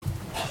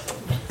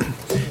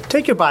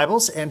Take your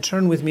Bibles and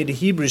turn with me to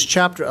Hebrews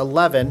chapter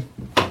 11.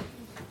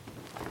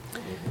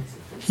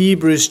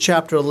 Hebrews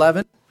chapter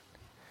 11.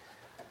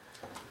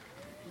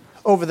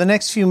 Over the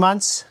next few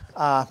months,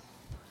 I'll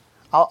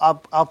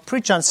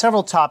preach on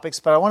several topics,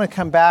 but I want to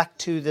come back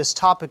to this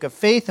topic of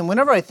faith. And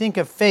whenever I think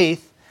of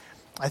faith,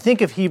 I think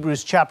of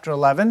Hebrews chapter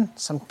 11.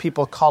 Some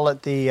people call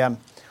it the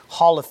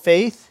Hall of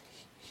Faith.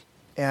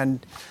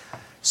 And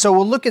so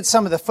we'll look at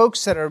some of the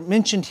folks that are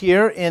mentioned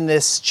here in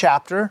this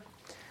chapter.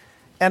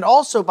 And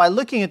also, by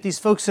looking at these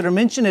folks that are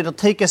mentioned, it'll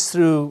take us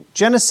through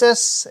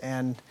Genesis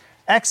and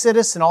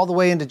Exodus and all the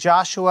way into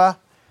Joshua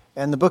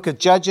and the book of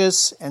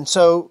Judges. And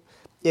so,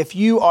 if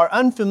you are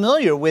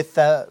unfamiliar with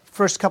the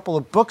first couple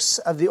of books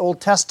of the Old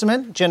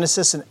Testament,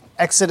 Genesis and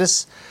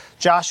Exodus,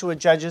 Joshua,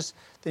 Judges,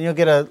 then you'll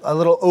get a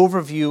little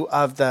overview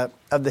of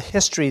the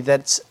history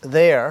that's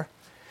there.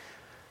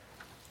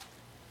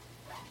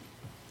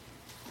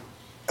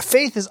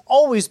 Faith has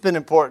always been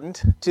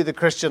important to the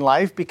Christian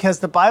life because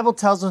the Bible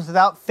tells us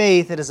without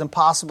faith it is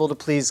impossible to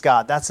please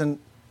God. That's in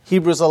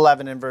Hebrews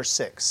 11 and verse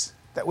 6.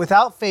 That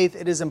without faith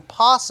it is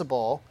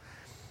impossible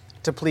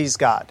to please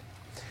God.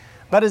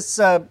 But as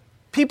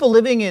people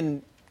living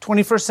in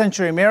 21st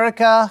century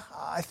America,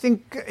 I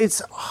think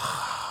it's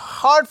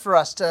hard for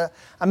us to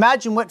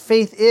imagine what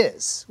faith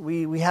is.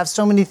 We have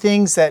so many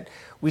things that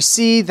we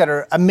see that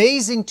are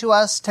amazing to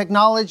us,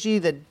 technology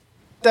that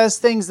does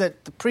things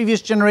that the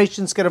previous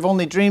generations could have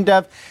only dreamed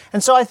of.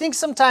 And so I think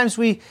sometimes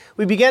we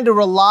begin to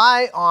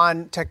rely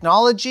on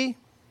technology.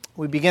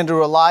 We begin to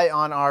rely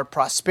on our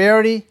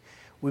prosperity.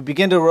 We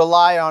begin to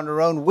rely on our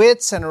own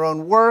wits and our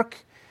own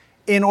work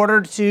in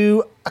order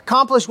to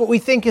accomplish what we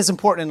think is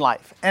important in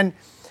life. And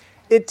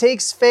it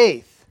takes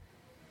faith.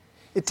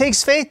 It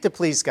takes faith to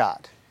please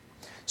God.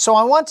 So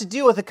I want to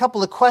deal with a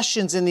couple of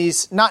questions in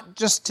these, not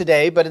just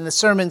today, but in the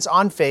sermons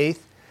on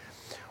faith.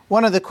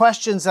 One of the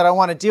questions that I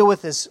want to deal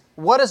with is,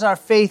 what is our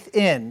faith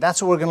in?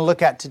 That's what we're going to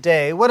look at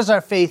today. What is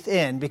our faith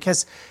in?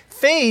 Because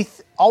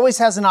faith always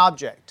has an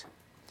object.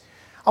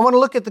 I want to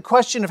look at the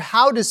question of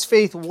how does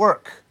faith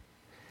work?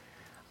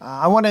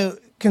 I want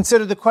to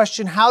consider the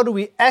question, how do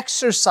we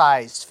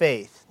exercise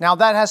faith? Now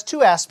that has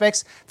two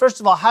aspects. First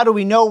of all, how do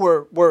we know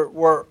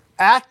we're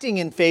acting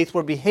in faith,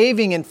 we're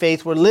behaving in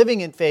faith, we're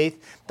living in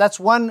faith? That's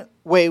one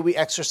way we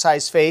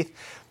exercise faith.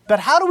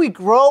 But how do we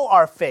grow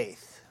our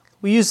faith?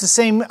 We use the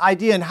same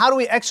idea. And how do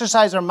we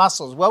exercise our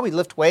muscles? Well, we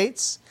lift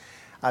weights.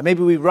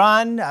 Maybe we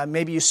run.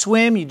 Maybe you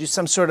swim. You do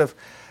some sort of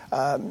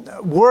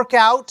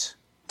workout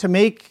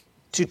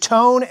to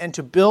tone and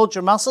to build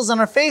your muscles.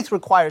 And our faith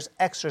requires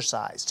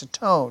exercise to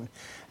tone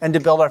and to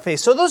build our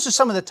faith. So those are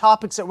some of the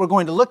topics that we're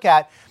going to look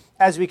at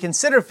as we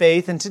consider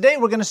faith. And today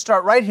we're going to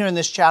start right here in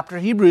this chapter,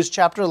 Hebrews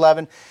chapter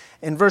 11,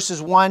 in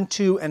verses 1,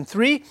 2, and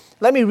 3.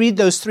 Let me read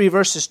those three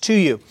verses to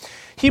you.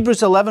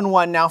 Hebrews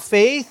 11:1, now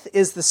faith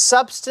is the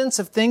substance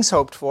of things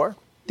hoped for,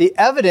 the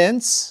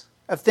evidence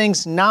of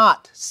things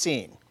not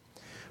seen.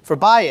 For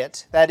by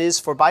it, that is,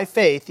 for by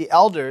faith, the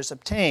elders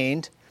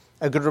obtained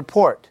a good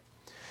report.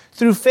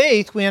 Through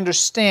faith we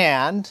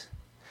understand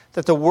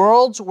that the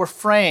worlds were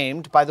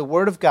framed by the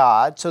word of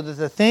God, so that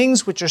the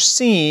things which are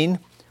seen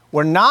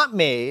were not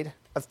made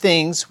of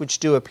things which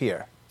do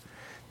appear.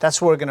 That's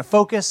where we're going to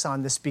focus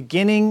on this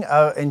beginning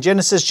in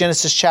Genesis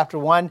chapter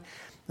 1.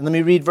 And let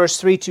me read verse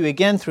 3 to you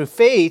again. Through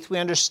faith we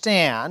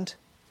understand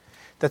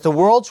that the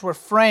worlds were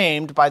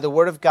framed by the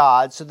word of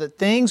God, so that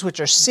things which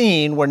are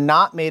seen were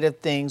not made of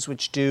things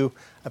which do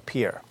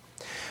appear.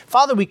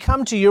 Father, we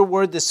come to your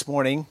word this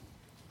morning,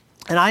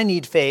 and I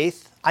need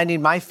faith. I need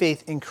my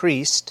faith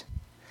increased.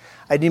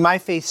 I need my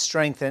faith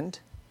strengthened.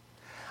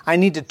 I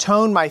need to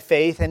tone my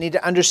faith. I need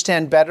to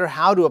understand better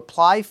how to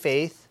apply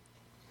faith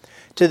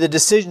to the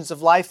decisions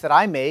of life that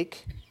I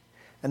make,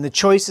 and the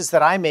choices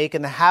that I make,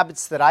 and the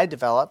habits that I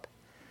develop.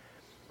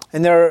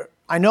 And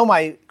I know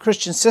my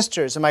Christian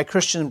sisters and my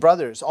Christian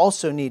brothers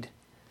also need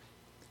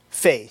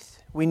faith.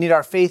 We need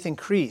our faith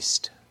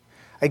increased.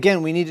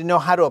 Again, we need to know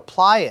how to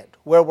apply it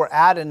where we're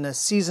at in the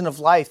season of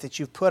life that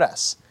you've put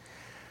us.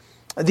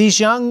 These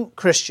young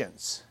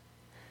Christians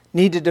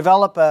need to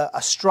develop a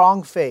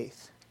strong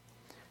faith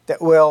that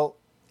will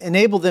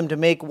enable them to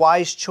make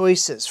wise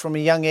choices from a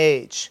young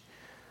age,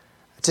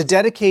 to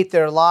dedicate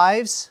their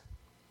lives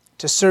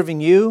to serving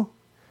you,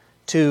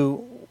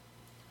 to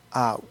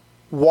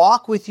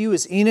walk with you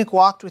as Enoch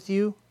walked with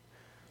you,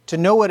 to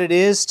know what it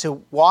is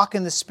to walk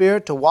in the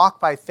Spirit, to walk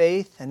by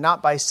faith and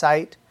not by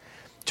sight,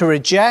 to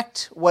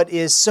reject what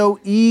is so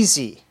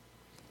easy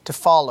to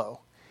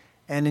follow,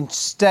 and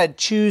instead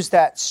choose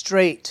that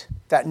straight,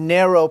 that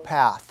narrow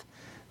path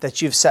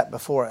that you've set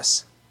before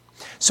us.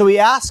 So we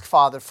ask,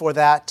 Father, for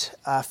that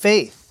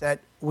faith that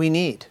we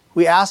need.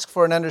 We ask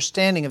for an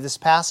understanding of this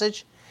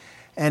passage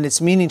and its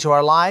meaning to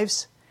our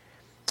lives.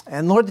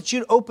 And Lord, that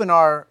you'd open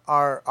our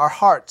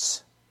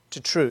hearts to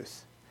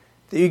truth,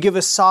 that you give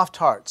us soft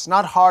hearts,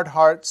 not hard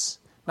hearts,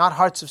 not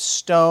hearts of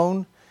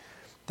stone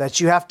that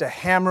you have to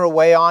hammer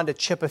away on to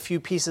chip a few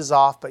pieces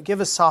off, but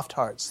give us soft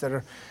hearts that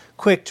are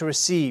quick to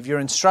receive your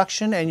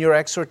instruction and your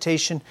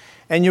exhortation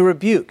and your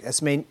rebuke as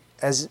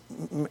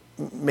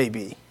may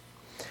be.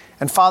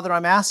 And Father,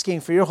 I'm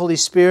asking for your Holy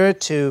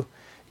Spirit to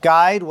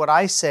guide what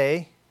I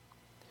say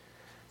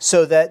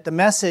so that the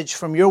message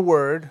from your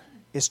word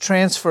is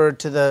transferred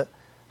to the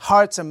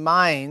hearts and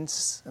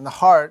minds and the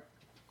heart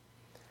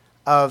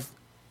of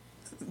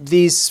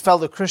these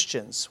fellow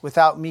Christians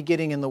without me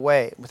getting in the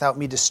way, without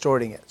me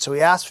distorting it. So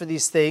we ask for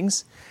these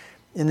things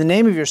in the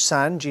name of your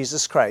Son,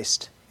 Jesus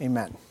Christ.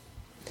 Amen.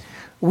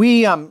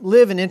 We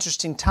live in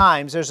interesting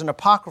times. There's an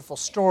apocryphal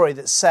story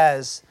that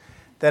says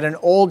that an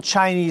old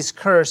Chinese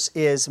curse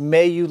is,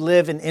 may you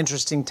live in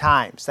interesting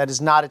times. That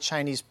is not a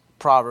Chinese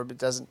proverb. It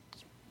doesn't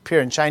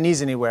appear in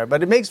Chinese anywhere,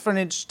 but it makes for an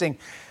interesting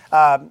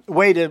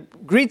way to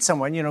greet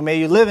someone. You know, may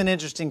you live in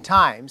interesting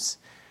times.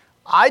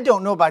 I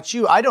don't know about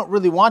you. I don't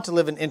really want to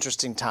live in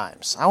interesting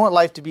times. I want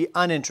life to be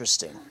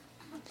uninteresting,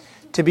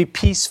 to be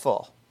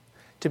peaceful,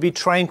 to be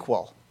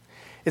tranquil.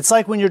 It's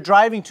like when you're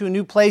driving to a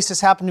new place.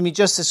 This happened to me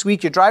just this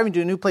week. You're driving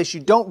to a new place. You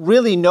don't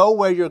really know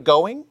where you're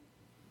going.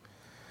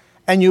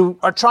 And you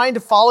are trying to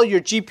follow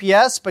your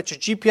GPS, but your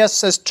GPS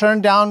says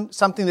turn down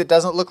something that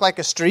doesn't look like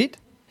a street.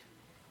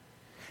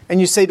 And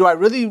you say, do I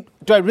really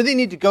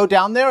need to go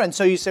down there? And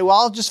so you say, well,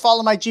 I'll just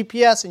follow my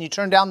GPS. And you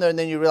turn down there and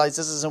then you realize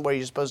this isn't where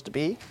you're supposed to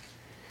be.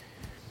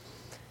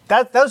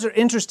 Those are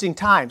interesting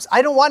times.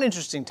 I don't want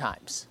interesting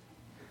times.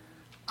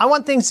 I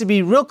want things to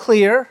be real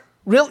clear,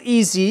 real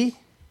easy,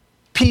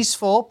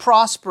 peaceful,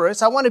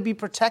 prosperous. I want to be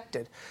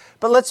protected.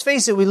 But let's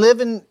face it, we live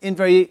in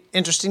very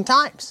interesting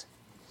times.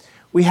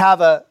 We have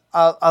a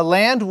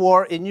land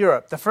war in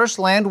Europe, the first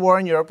land war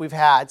in Europe we've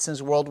had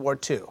since World War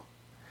II.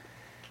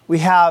 We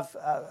have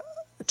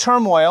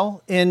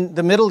turmoil in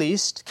the Middle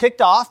East,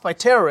 kicked off by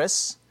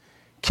terrorists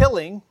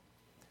killing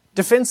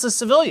defenseless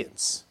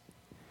civilians.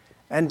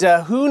 And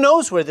who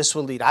knows where this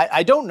will lead?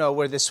 I don't know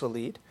where this will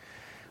lead.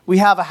 We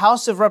have a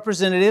House of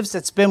Representatives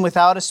that's been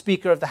without a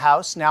Speaker of the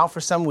House now for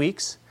some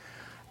weeks,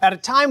 at a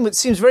time that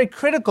seems very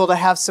critical to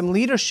have some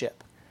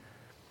leadership.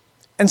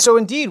 And so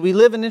indeed, we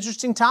live in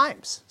interesting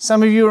times.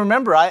 Some of you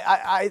remember,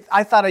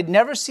 I thought I'd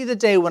never see the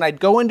day when I'd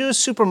go into a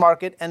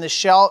supermarket and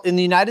in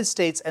the United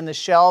States and the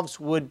shelves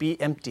would be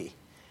empty.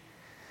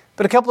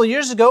 But a couple of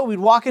years ago, we'd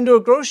walk into a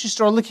grocery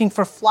store looking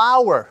for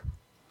flour,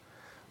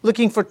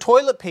 looking for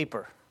toilet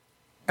paper,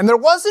 and there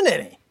wasn't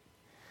any.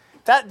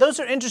 Those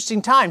are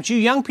interesting times. You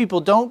young people,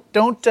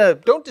 don't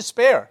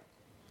despair.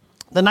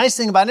 The nice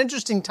thing about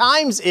interesting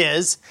times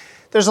is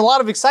there's a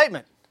lot of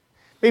excitement,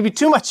 maybe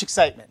too much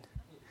excitement.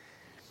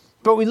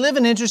 But we live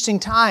in interesting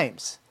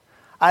times.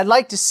 I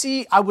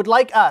would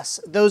like us,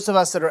 those of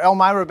us that are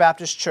Elmira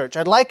Baptist Church,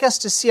 I'd like us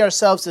to see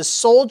ourselves as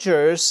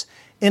soldiers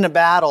in a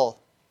battle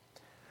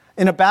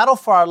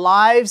for our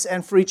lives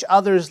and for each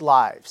other's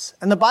lives.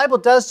 And the Bible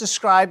does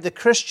describe the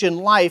Christian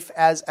life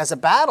as a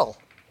battle.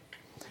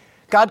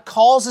 God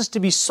calls us to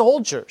be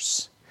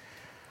soldiers.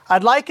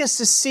 I'd like us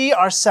to see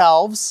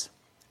ourselves,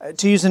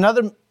 to use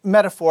another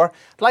metaphor,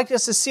 I'd like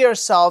us to see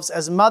ourselves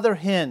as mother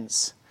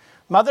hens.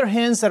 Mother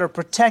hens that are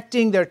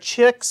protecting their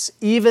chicks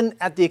even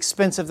at the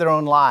expense of their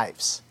own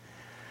lives.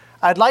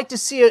 I'd like to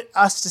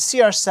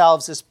see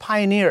ourselves as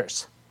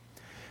pioneers.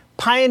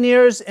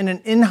 Pioneers in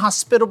an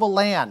inhospitable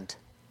land.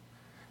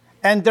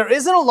 And there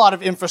isn't a lot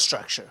of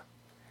infrastructure.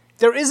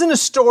 There isn't a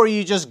store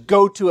you just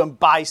go to and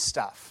buy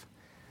stuff.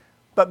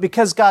 But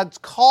because God's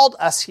called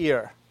us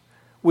here,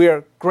 we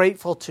are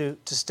grateful to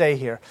stay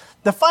here.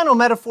 The final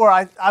metaphor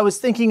I was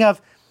thinking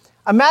of,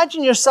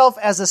 imagine yourself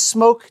as a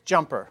smoke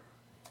jumper.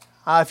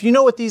 If you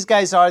know what these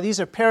guys are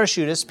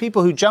parachutists,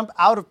 people who jump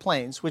out of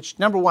planes, which,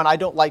 number one, I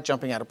don't like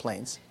jumping out of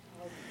planes.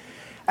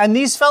 And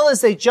these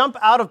fellas, they jump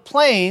out of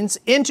planes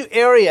into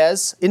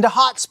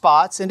hot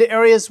spots, into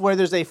areas where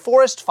there's a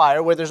forest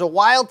fire, where there's a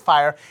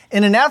wildfire,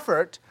 in an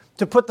effort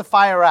to put the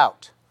fire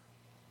out.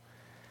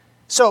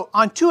 So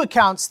on two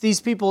accounts,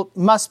 these people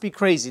must be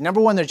crazy. Number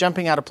one, they're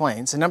jumping out of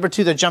planes. And number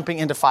two, they're jumping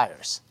into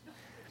fires.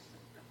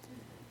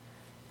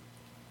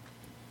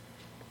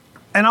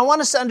 And I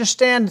want us to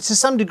understand to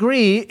some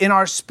degree in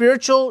our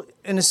spiritual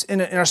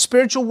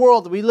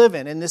world that we live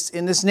in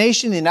this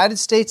nation, the United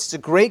States, it's a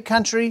great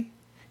country.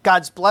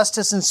 God's blessed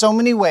us in so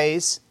many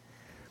ways.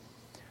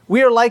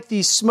 We are like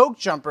these smoke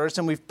jumpers,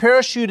 and we've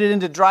parachuted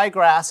into dry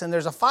grass, and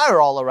there's a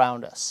fire all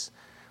around us.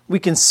 We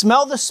can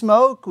smell the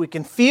smoke. We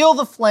can feel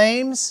the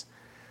flames.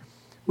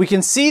 We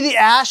can see the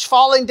ash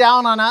falling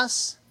down on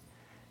us.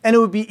 And it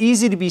would be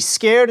easy to be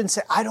scared and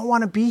say, I don't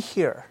want to be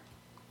here.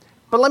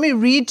 But let me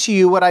read to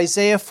you what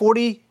Isaiah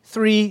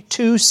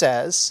 43:2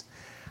 says.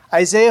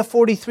 Isaiah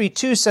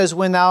 43:2 says,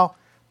 when thou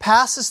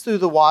passest through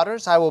the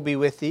waters, I will be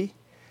with thee.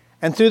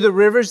 And through the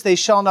rivers, they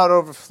shall not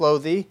overflow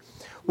thee.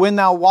 When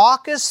thou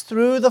walkest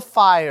through the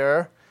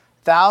fire,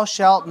 thou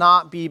shalt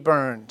not be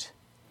burned,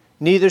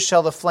 neither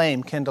shall the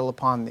flame kindle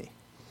upon thee.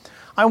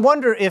 I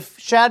wonder if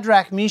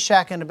Shadrach,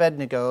 Meshach, and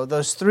Abednego,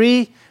 those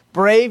three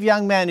brave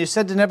young men who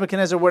said to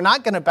Nebuchadnezzar, we're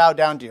not going to bow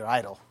down to your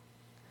idol.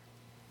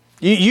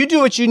 You do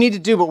what you need to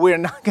do, but we're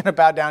not going to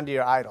bow down to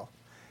your idol.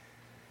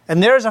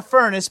 And there's a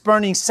furnace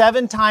burning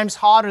 7 times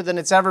hotter than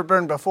it's ever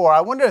burned before.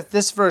 I wonder if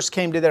this verse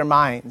came to their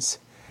minds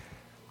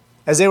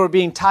as they were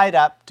being tied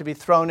up to be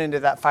thrown into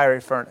that fiery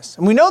furnace.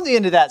 And we know the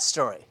end of that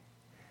story.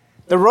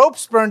 The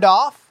ropes burned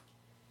off.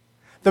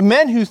 The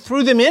men who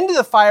threw them into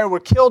the fire were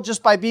killed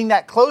just by being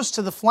that close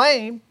to the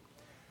flame.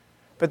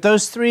 But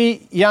those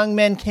 3 young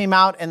men came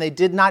out and they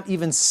did not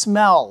even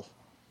smell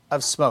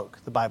of smoke,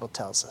 the Bible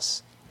tells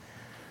us.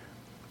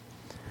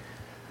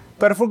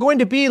 But if we're going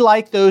to be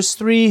like those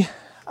 3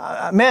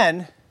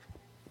 men,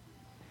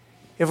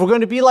 if we're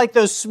going to be like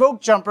those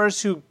smoke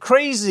jumpers who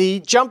crazy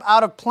jump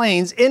out of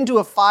planes into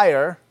a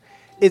fire,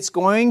 it's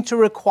going to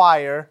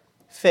require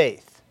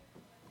faith.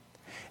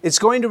 It's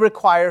going to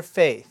require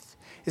faith.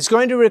 It's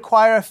going to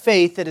require a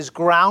faith that is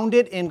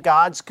grounded in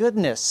God's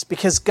goodness,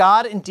 because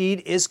God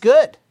indeed is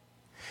good.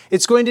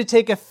 It's going to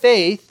take a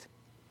faith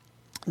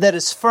that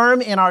is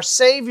firm in our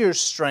Savior's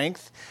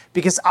strength,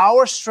 because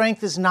our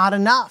strength is not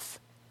enough.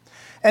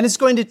 And it's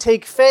going to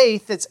take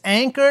faith that's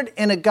anchored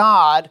in a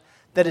God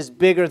that is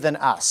bigger than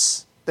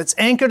us. That's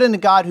anchored in a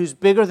God who's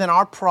bigger than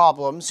our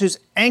problems, who's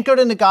anchored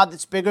in a God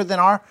that's bigger than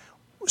our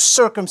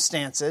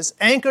circumstances,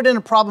 anchored in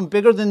a problem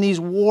bigger than these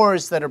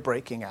wars that are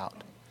breaking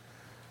out.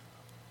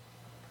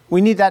 We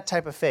need that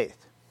type of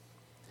faith.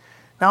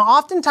 Now,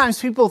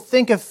 oftentimes people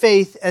think of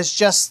faith as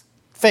just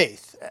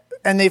faith,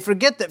 and they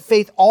forget that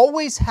faith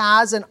always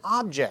has an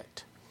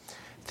object.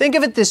 Think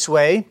of it this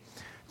way.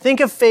 Think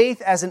of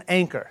faith as an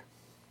anchor.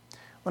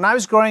 When I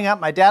was growing up,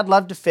 my dad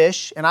loved to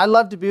fish, and I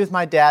loved to be with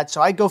my dad,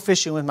 so I'd go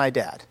fishing with my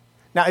dad.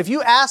 Now, if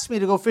you ask me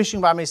to go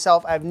fishing by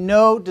myself, I have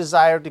no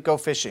desire to go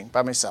fishing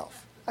by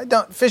myself.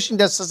 Fishing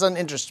just doesn't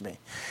interest me.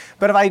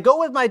 But if I go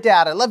with my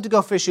dad, I love to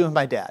go fishing with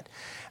my dad.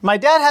 My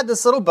dad had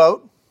this little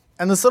boat,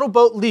 and this little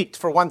boat leaked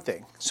for one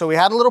thing. So we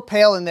had a little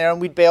pail in there, and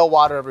we'd bail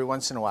water every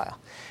once in a while.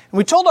 And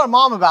we told our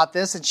mom about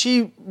this, and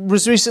she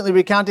was recently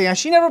recounting how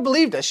she never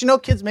believed us. You know,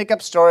 kids make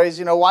up stories.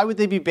 You know, why would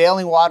they be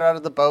bailing water out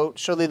of the boat?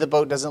 Surely the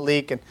boat doesn't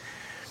leak. And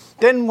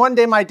then one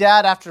day my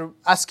dad, after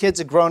us kids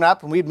had grown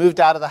up and we'd moved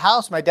out of the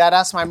house, my dad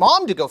asked my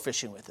mom to go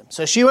fishing with him.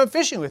 So she went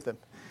fishing with him.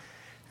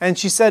 And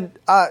she said,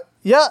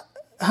 yeah,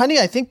 honey,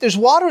 I think there's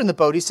water in the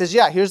boat. He says,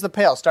 yeah, here's the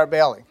pail. Start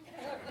bailing.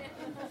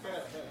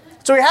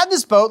 So we had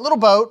this boat,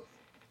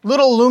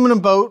 little aluminum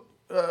boat.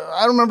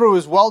 I don't remember if it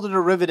was welded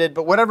or riveted,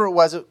 but whatever it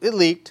was, it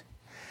leaked.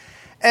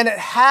 And it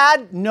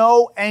had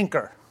no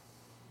anchor.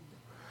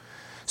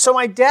 So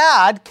my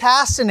dad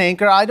cast an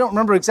anchor. I don't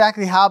remember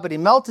exactly how, but he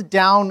melted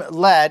down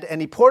lead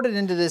and he poured it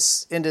into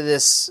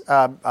this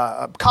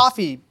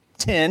coffee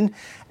tin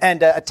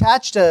and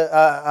attached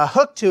a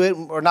hook to it,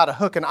 or not a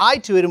hook, an eye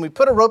to it, and we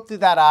put a rope through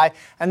that eye,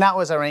 and that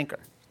was our anchor.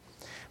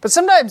 But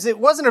sometimes it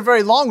wasn't a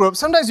very long rope.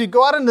 Sometimes we'd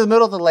go out into the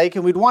middle of the lake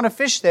and we'd want to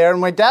fish there, and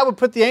my dad would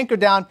put the anchor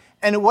down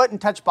and it wouldn't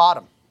touch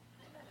bottom.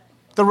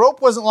 The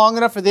rope wasn't long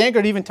enough for the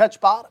anchor to even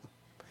touch bottom.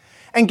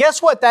 And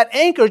guess what? That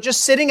anchor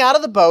just sitting out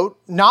of the boat,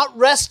 not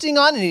resting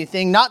on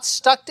anything, not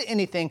stuck to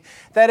anything,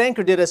 that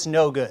anchor did us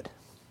no good.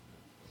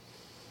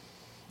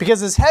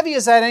 Because as heavy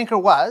as that anchor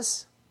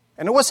was,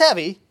 and it was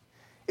heavy,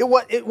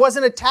 it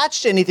wasn't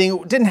attached to anything.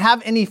 It didn't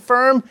have any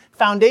firm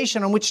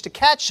foundation on which to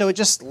catch, so it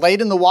just laid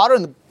in the water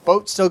and the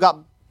boat still got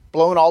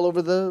blown all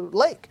over the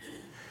lake.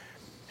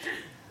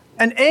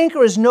 An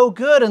anchor is no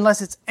good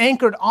unless it's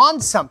anchored on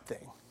something.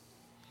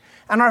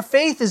 And our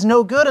faith is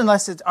no good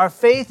unless our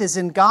faith is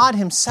in God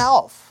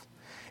himself.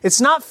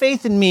 It's not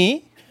faith in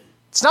me.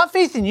 It's not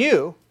faith in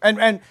you.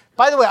 And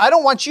by the way, I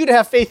don't want you to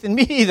have faith in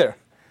me either.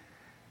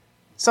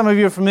 Some of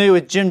you are familiar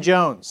with Jim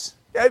Jones.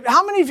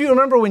 How many of you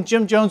remember when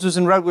Jim Jones was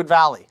in Redwood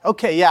Valley?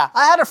 Okay, yeah.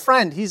 I had a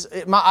friend. He's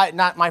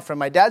not my friend,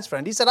 my dad's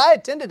friend. He said, I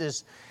attended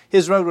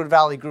his Redwood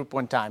Valley group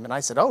one time. And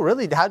I said, oh,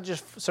 really? How did you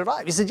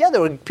survive? He said, yeah,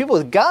 there were people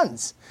with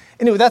guns.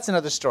 Anyway, that's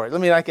another story. Let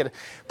me not get it.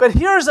 But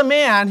here's a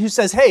man who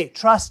says, hey,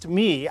 trust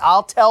me.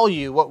 I'll tell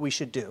you what we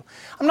should do.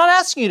 I'm not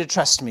asking you to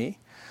trust me.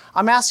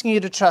 I'm asking you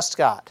to trust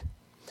God.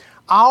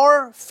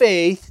 Our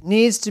faith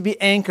needs to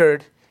be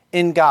anchored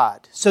in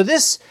God. So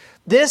this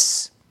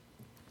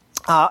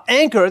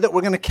anchor that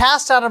we're going to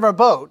cast out of our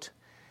boat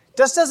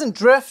just doesn't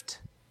drift.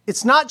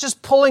 It's not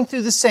just pulling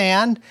through the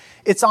sand.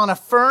 It's on a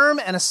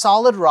firm and a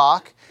solid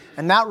rock,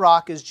 and that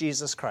rock is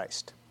Jesus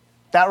Christ.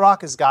 That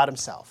rock is God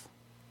himself.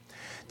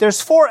 There's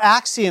 4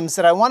 axioms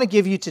that I want to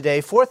give you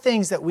today, 4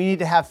 things that we need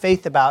to have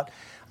faith about.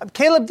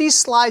 Caleb, these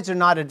slides are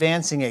not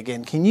advancing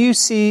again. Can you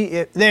see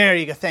it? There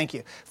you go. Thank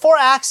you. 4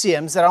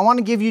 axioms that I want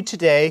to give you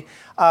today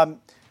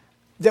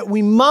that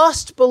we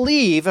must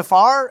believe if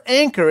our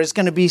anchor is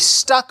going to be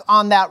stuck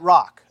on that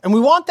rock. And we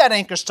want that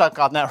anchor stuck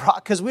on that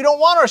rock because we don't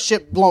want our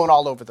ship blown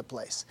all over the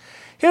place.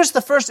 Here's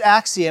the first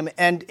axiom,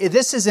 and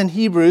this is in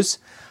Hebrews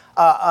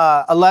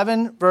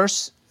 11,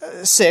 verse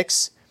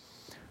 6.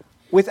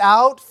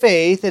 Without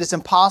faith it is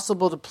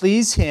impossible to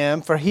please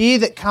him, for he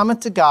that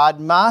cometh to God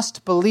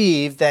must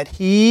believe that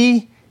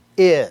he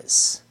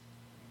is.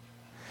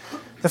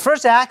 The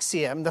first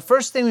axiom, the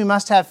first thing we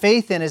must have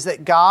faith in is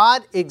that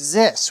God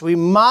exists. We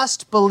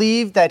must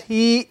believe that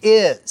he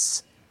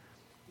is.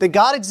 That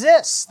God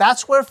exists.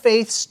 That's where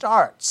faith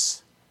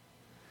starts.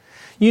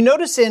 You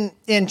notice in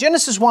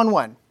Genesis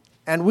 1:1,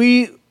 and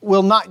we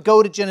will not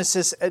go to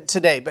Genesis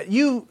today, but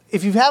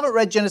if you haven't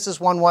read Genesis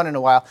 1:1 in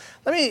a while,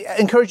 let me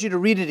encourage you to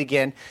read it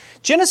again.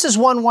 Genesis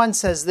 1:1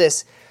 says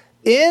this,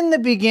 In the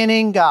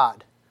beginning,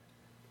 God.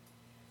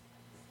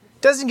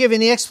 Doesn't give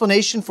any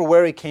explanation for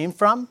where he came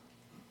from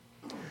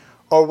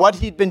or what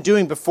he'd been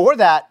doing before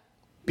that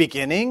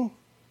beginning.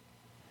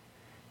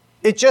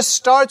 It just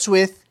starts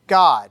with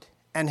God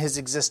and his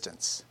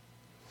existence.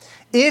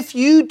 If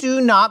you do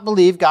not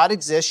believe God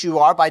exists, you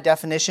are by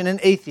definition an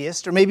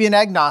atheist or maybe an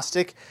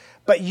agnostic,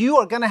 but you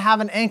are going to have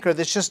an anchor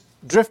that's just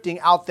drifting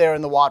out there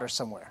in the water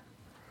somewhere.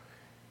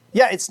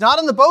 Yeah, it's not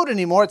in the boat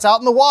anymore, it's out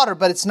in the water,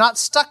 but it's not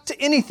stuck to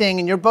anything,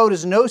 and your boat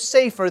is no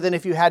safer than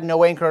if you had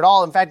no anchor at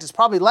all. In fact, it's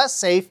probably less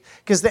safe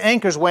because the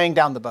anchor's weighing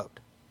down the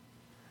boat.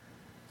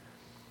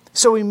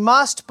 So we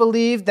must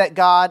believe that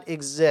God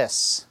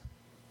exists.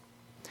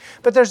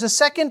 But there's a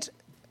second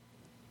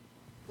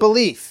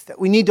belief that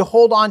we need to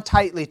hold on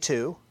tightly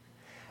to,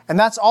 and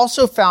that's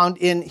also found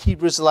in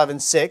Hebrews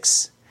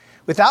 11:6.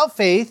 Without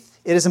faith,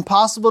 it is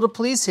impossible to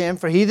please him,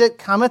 for he that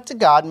cometh to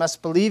God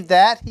must believe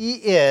that he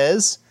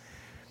is,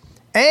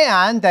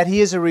 and that he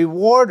is a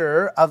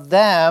rewarder of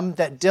them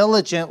that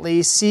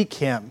diligently seek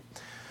him.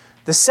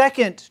 The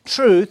second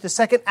truth, the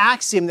second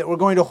axiom that we're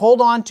going to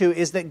hold on to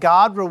is that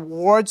God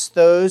rewards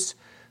those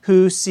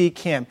who seek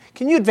him.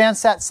 Can you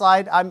advance that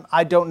slide?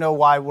 I don't know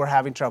why we're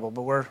having trouble,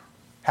 but we're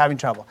having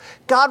trouble.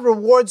 God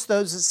rewards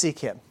those that seek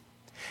him.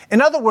 In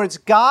other words,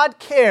 God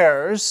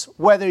cares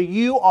whether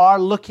you are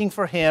looking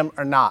for him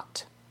or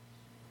not.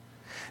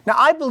 Now,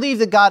 I believe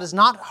that God is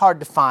not hard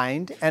to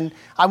find, and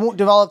I won't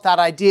develop that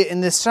idea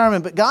in this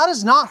sermon, but God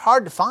is not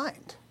hard to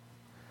find.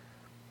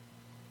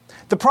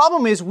 The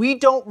problem is we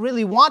don't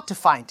really want to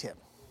find him.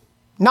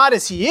 Not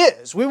as he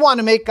is. We want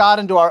to make God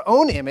into our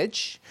own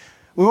image.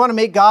 We want to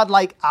make God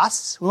like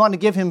us. We want to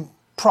give him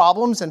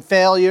problems and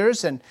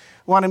failures, and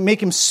we want to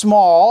make him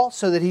small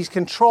so that he's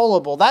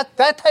controllable. That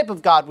type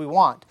of God we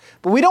want.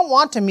 But we don't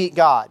want to meet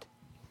God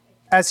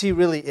as he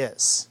really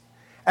is.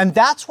 And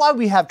that's why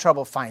we have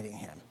trouble finding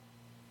him.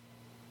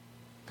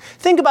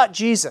 Think about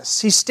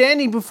Jesus. He's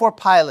standing before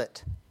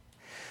Pilate.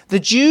 The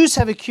Jews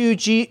have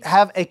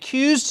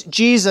accused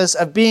Jesus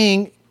of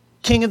being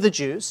king of the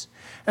Jews.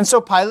 And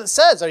so Pilate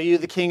says, "Are you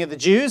the king of the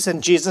Jews?"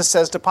 And Jesus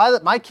says to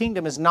Pilate, "My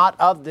kingdom is not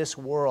of this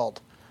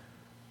world."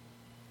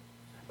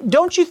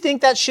 Don't you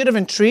think that should have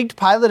intrigued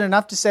Pilate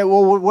enough to say,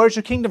 "Well, where's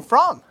your kingdom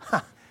from?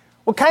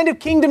 What kind of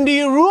kingdom do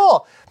you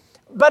rule?"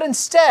 But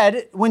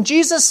instead, when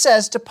Jesus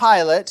says to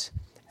Pilate,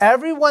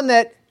 "Everyone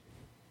that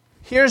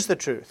hears the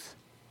truth,"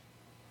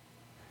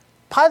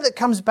 Pilate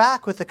comes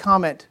back with the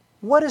comment,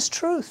 "What is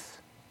truth?"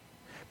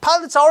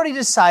 Pilate's already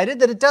decided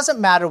that it doesn't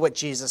matter what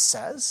Jesus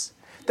says,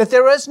 that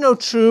there is no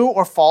true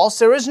or false,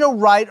 there is no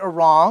right or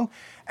wrong,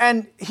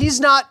 and he's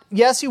not,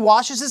 yes, he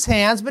washes his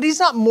hands, but he's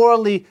not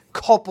morally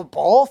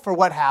culpable for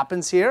what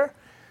happens here.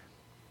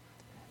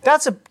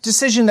 That's a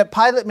decision that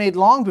Pilate made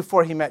long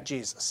before he met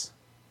Jesus.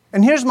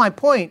 And here's my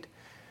point.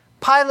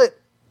 Pilate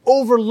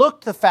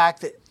overlooked the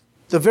fact that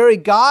the very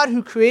God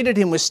who created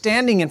him was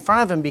standing in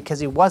front of him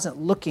because he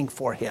wasn't looking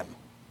for him.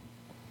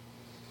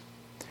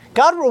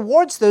 God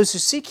rewards those who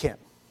seek him.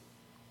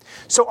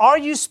 So are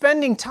you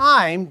spending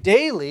time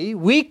daily,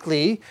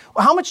 weekly?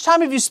 How much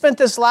time have you spent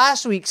this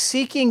last week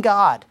seeking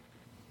God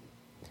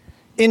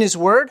in his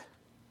word?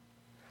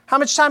 How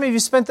much time have you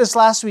spent this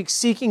last week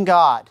seeking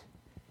God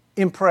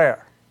in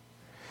prayer?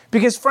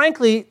 Because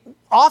frankly,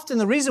 often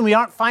the reason we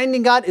aren't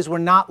finding God is we're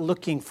not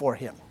looking for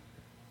him.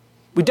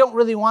 We don't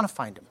really want to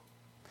find him.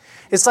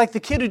 It's like the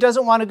kid who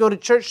doesn't want to go to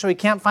church so he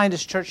can't find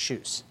his church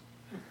shoes.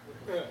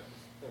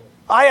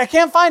 I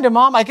can't find them,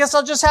 Mom. I guess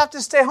I'll just have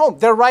to stay home.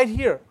 They're right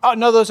here. Oh,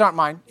 no, those aren't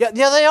mine. Yeah,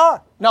 they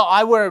are. No,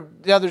 I wear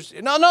the others.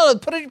 No,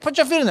 put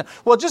your feet in there.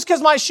 Well, just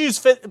because my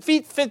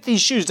feet fit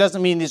these shoes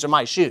doesn't mean these are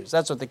my shoes.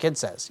 That's what the kid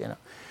says,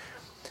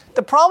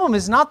 The problem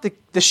is not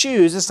the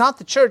shoes. It's not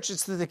the church.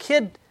 It's that the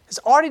kid has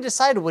already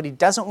decided what he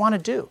doesn't want to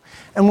do.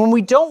 And when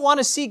we don't want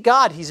to seek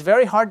God, he's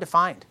very hard to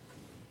find.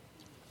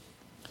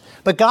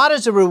 But God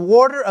is a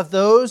rewarder of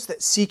those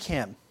that seek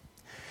him.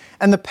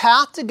 And the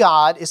path to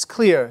God is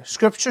clear.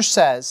 Scripture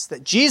says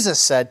that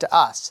Jesus said to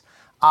us,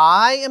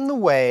 "I am the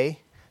way,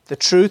 the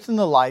truth, and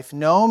the life.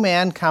 No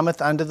man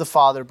cometh unto the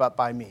Father but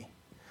by me."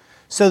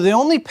 So the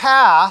only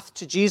path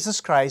to Jesus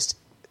Christ,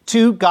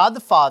 to God the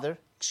Father,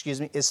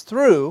 is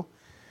through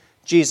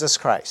Jesus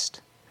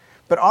Christ.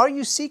 But are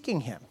you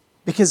seeking him?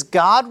 Because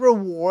God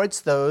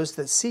rewards those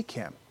that seek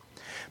him.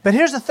 But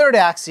here's the third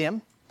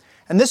axiom,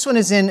 and this one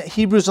is in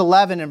Hebrews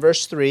 11 and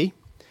verse 3.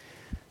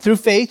 Through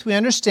faith, we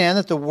understand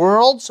that the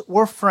worlds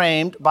were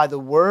framed by the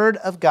word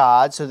of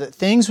God, so that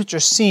things which are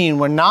seen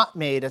were not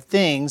made of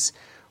things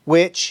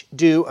which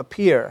do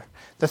appear.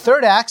 The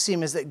third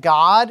axiom is that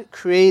God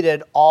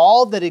created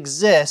all that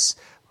exists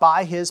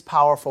by his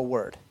powerful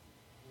word.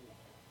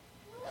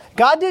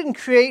 God didn't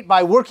create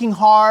by working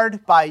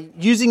hard, by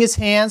using his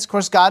hands. Of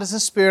course, God is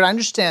a spirit. I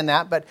understand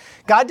that. But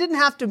God didn't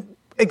have to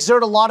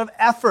exert a lot of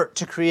effort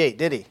to create,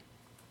 did he?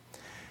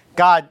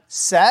 God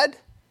said,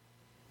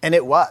 and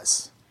it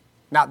was.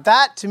 Now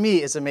that to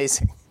me is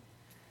amazing.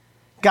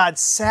 God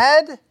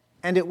said,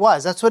 and it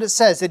was. That's what it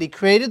says, that he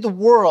created the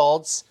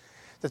worlds,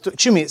 that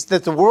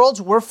the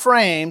worlds were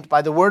framed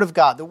by the word of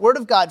God. The word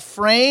of God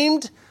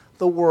framed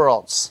the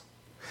worlds.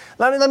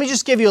 Let me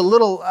just give you a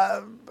little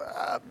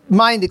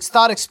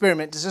thought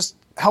experiment to just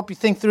help you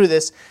think through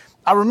this.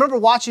 I remember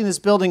watching this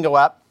building go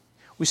up.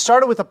 We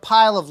started with a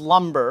pile of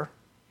lumber,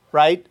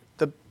 right?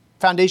 The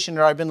foundation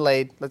had already been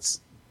laid. That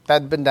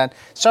had been done.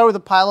 Started with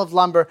a pile of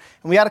lumber,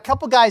 and we had a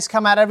couple guys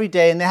come out every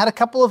day, and they had a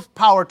couple of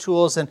power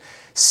tools, and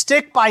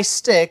stick by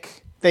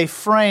stick, they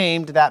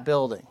framed that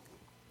building.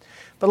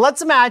 But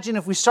let's imagine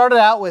if we started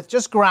out with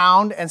just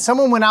ground, and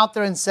someone went out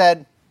there and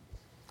said,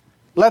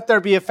 let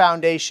there be a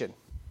foundation.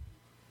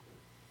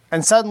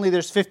 And suddenly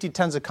there's 50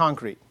 tons of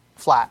concrete,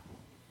 flat.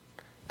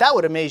 That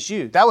would amaze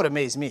you. That would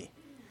amaze me.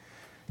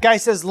 Guy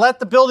says, let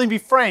the building be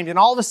framed. And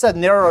all of a sudden,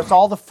 there is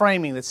all the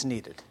framing that's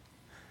needed.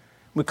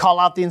 We call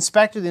out the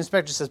inspector. The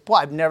inspector says, boy,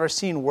 I've never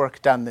seen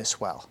work done this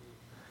well.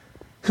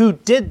 Who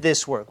did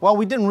this work? Well,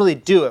 we didn't really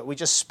do it. We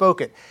just spoke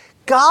it.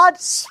 God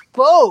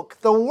spoke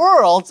the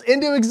worlds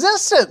into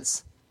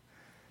existence.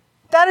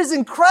 That is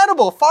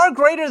incredible. Far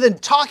greater than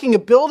talking a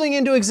building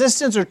into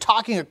existence or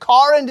talking a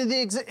car into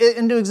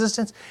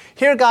existence.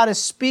 Here God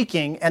is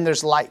speaking and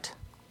there's light.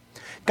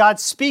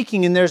 God's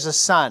speaking and there's a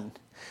sun.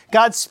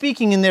 God's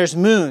speaking and there's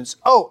moons.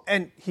 Oh,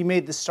 and he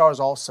made the stars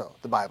also,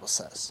 the Bible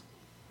says.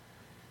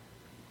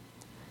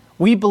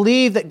 We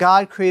believe that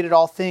God created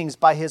all things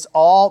by his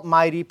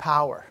almighty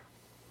power.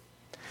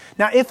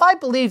 Now, if I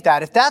believe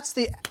that, if that's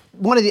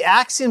one of the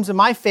axioms of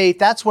my faith,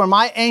 that's where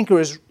my anchor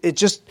is. It's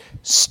just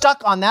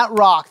stuck on that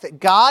rock that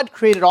God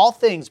created all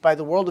things by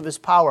the word of his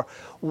power.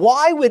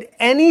 Why would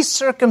any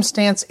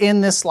circumstance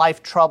in this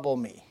life trouble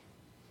me?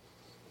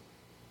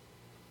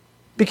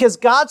 Because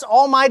God's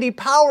almighty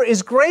power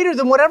is greater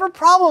than whatever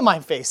problem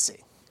I'm facing.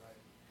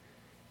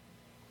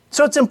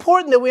 So it's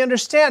important that we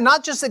understand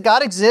not just that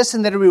God exists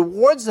and that he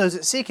rewards those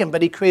that seek him,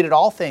 but he created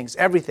all things,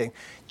 everything,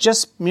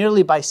 just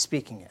merely by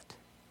speaking it.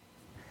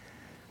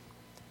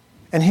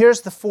 And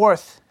here's the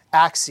fourth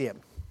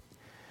axiom,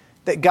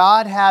 that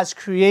God has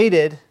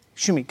communicated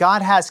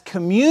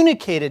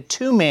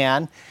to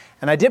man,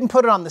 and I didn't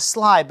put it on the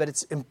slide, but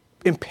it's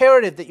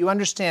imperative that you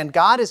understand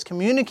God has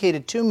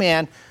communicated to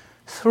man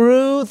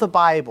through the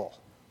Bible.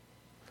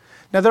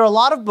 Now, there are a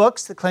lot of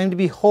books that claim to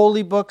be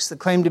holy books, that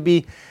claim to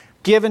be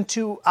given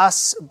to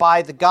us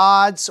by the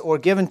gods or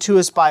given to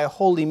us by a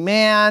holy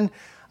man,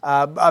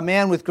 a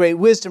man with great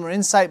wisdom or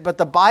insight, but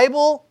the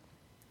Bible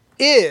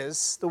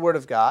is the Word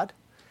of God.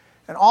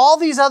 And all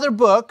these other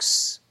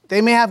books,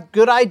 they may have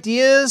good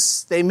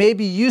ideas, they may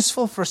be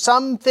useful for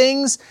some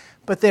things,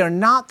 but they are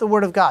not the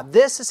Word of God.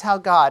 This is how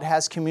God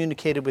has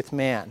communicated with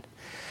man.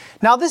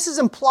 Now, this is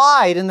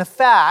implied in the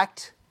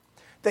fact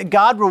that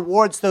God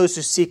rewards those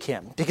who seek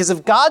him. Because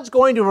if God's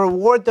going to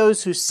reward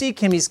those who seek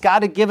him, he's got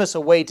to give us a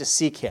way to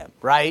seek him,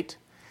 right?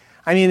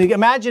 I mean,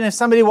 imagine if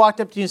somebody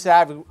walked up to you and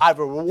said, I have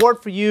a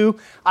reward for you.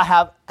 I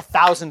have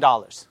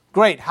 $1,000.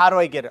 Great, how do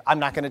I get it? I'm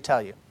not going to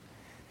tell you.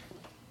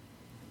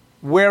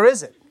 Where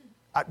is it?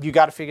 You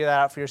got to figure that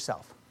out for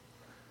yourself.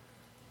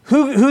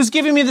 Who's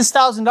giving me this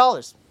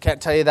 $1,000?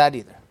 Can't tell you that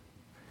either.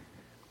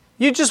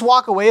 You just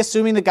walk away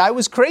assuming the guy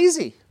was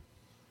crazy.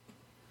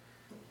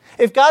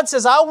 If God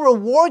says, I'll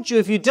reward you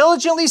if you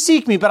diligently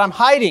seek me, but I'm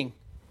hiding,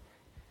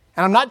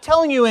 and I'm not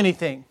telling you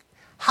anything,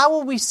 how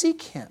will we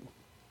seek him?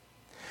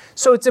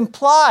 So it's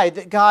implied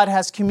that God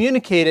has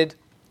communicated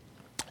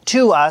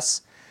to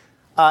us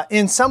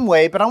in some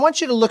way, but I want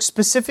you to look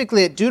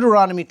specifically at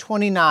Deuteronomy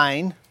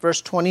 29,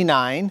 verse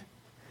 29.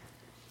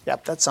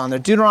 Yep, that's on there.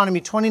 Deuteronomy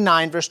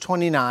 29, verse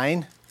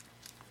 29.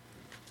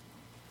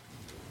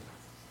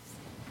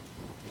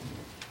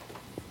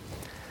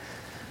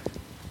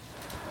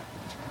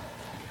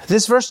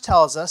 This verse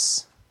tells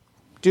us,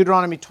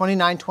 Deuteronomy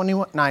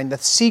 29:29, the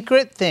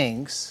secret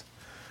things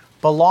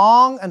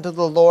belong unto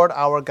the Lord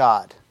our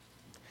God.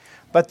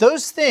 But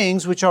those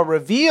things which are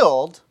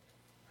revealed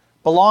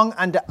belong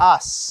unto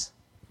us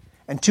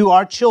and to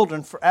our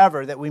children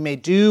forever, that we may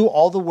do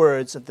all the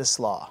words of this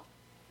law.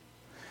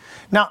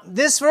 Now,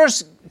 this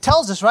verse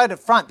tells us right up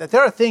front that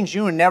there are things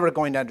you are never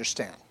going to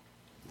understand.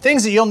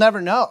 Things that you'll never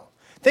know.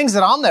 Things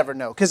that I'll never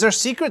know, because they're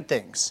secret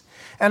things.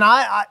 And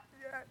I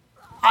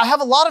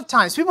have a lot of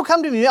times, people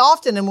come to me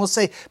often and will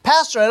say,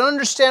 Pastor, I don't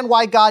understand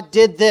why God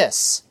did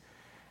this.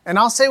 And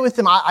I'll say with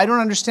them, I don't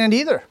understand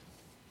either.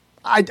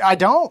 I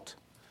don't.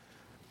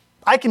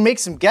 I can make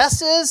some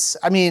guesses.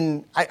 I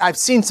mean, I've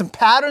seen some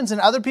patterns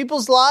in other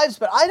people's lives,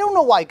 but I don't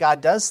know why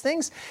God does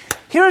things.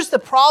 Here's the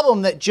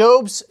problem that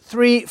Job's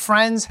 3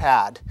 friends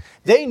had.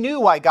 They knew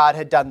why God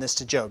had done this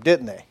to Job,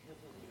 didn't they?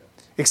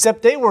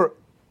 Except they were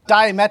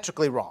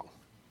diametrically wrong.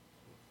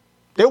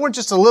 They weren't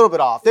just a little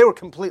bit off. They were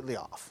completely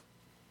off.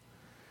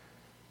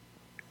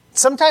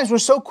 Sometimes we're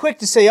so quick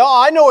to say,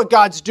 I know what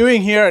God's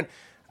doing here. And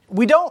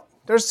we don't.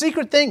 There's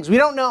secret things. We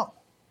don't know.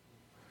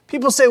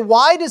 People say,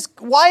 why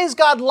is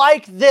God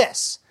like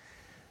this?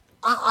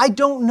 I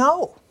don't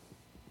know.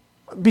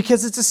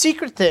 Because it's a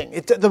secret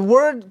thing.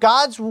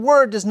 God's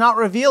word does not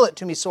reveal it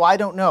to me, so I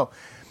don't know.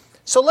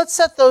 So let's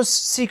set those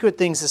secret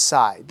things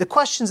aside. The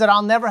questions that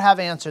I'll never have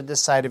answered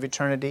this side of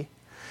eternity.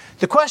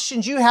 The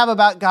questions you have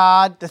about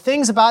God, the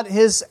things about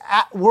his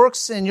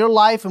works in your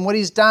life and what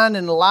he's done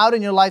and allowed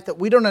in your life that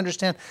we don't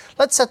understand,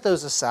 let's set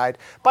those aside.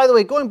 By the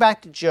way, going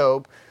back to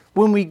Job,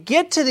 when we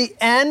get to the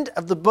end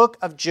of the book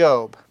of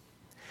Job,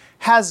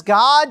 has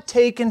God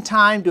taken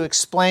time to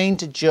explain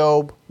to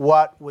Job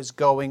what was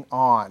going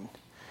on?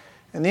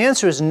 And the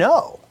answer is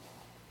no.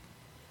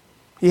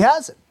 He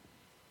hasn't.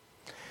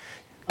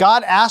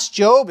 God asked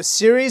Job a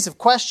series of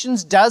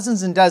questions,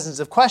 dozens and dozens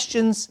of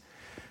questions.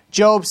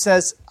 Job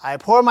says, I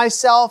abhor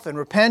myself and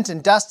repent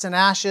in dust and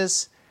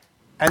ashes.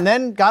 And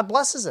then God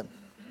blesses him.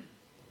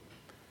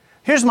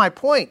 Here's my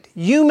point.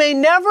 You may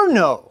never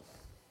know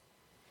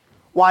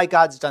why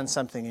God's done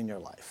something in your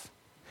life.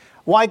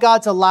 Why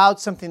God's allowed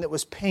something that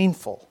was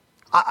painful.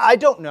 I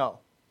don't know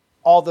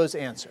all those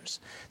answers.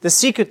 The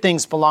secret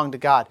things belong to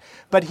God.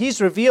 But he's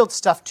revealed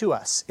stuff to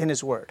us in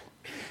his word.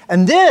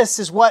 And this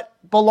is what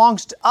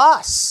belongs to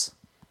us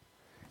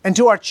and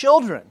to our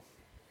children.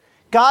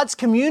 God's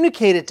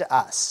communicated to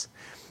us.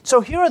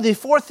 So here are the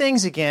four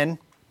things again.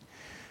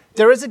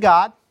 There is a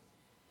God.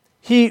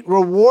 He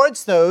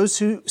rewards those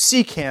who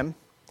seek him.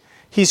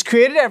 He's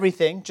created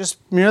everything just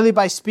merely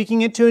by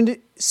speaking it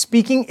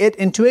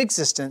into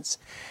existence.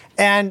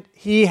 And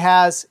he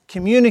has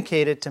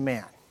communicated to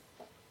man.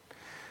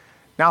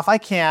 Now, if I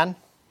can,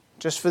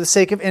 just for the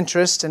sake of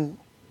interest and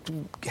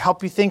to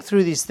help you think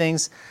through these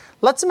things,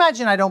 let's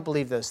imagine I don't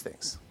believe those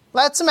things.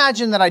 Let's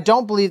imagine that I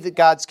don't believe that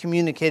God's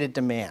communicated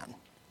to man.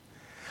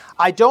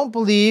 I don't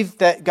believe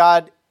that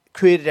God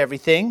created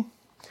everything.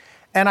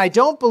 And I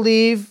don't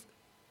believe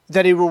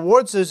that he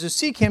rewards those who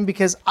seek him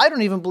because I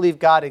don't even believe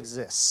God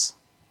exists.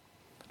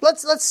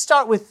 Let's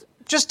start with,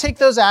 just take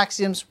those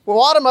axioms,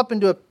 wad them up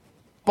into a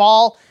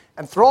ball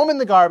and throw them in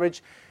the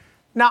garbage.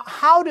 Now,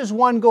 how does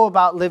one go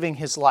about living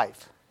his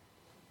life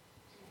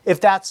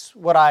if that's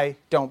what I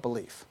don't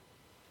believe?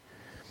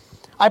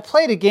 I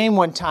played a game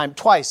one time,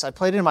 twice. I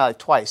played it in my life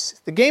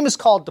twice. The game is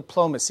called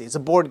Diplomacy. It's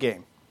a board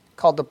game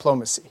called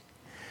Diplomacy.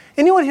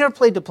 Anyone here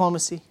play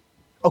Diplomacy?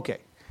 Okay.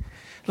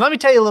 Let me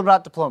tell you a little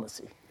about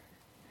Diplomacy.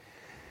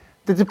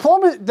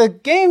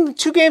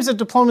 Two games of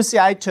Diplomacy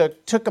I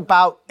took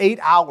about 8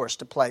 hours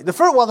to play. The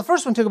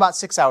first one took about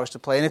 6 hours to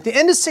play. And at the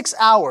end of 6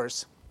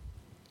 hours,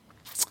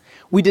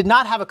 we did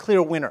not have a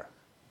clear winner.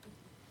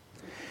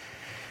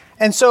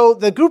 And so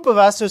the group of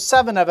us, there's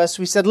 7 of us,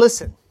 we said,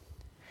 listen,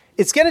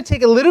 it's going to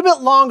take a little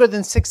bit longer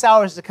than 6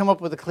 hours to come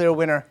up with a clear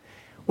winner.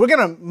 We're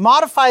going to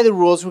modify the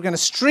rules. We're going to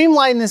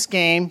streamline this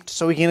game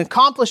so we can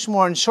accomplish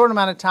more in a short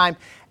amount of time.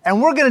 And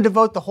we're going to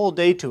devote the whole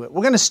day to it.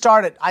 We're going to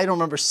start at,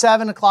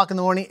 7 o'clock in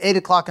the morning, 8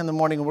 o'clock in the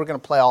morning, and we're going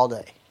to play all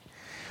day.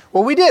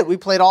 Well, we did. We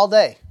played all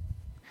day.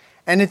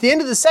 And at the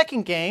end of the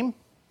second game,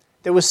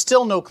 there was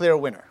still no clear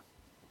winner.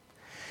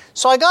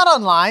 So I got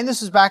online.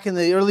 This was back in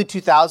the early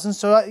 2000s.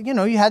 So,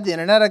 you had the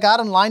internet. I got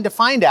online to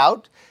find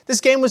out. This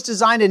game was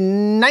designed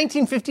in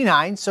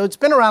 1959, so it's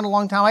been around a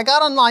long time. I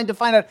got online to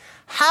find out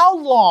how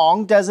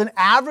long does an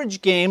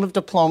average game of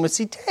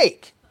Diplomacy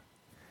take?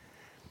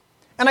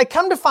 And I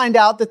come to find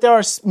out that there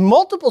are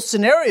multiple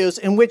scenarios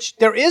in which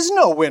there is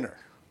no winner.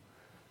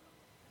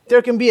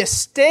 There can be a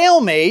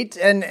stalemate,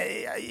 and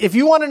if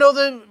you want to know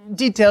the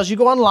details, you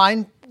go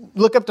online,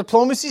 look up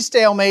Diplomacy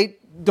Stalemate,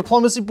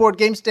 Diplomacy board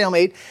game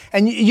stalemate,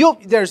 and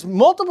there's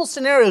multiple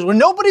scenarios where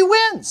nobody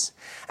wins.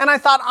 And I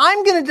thought,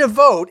 I'm going to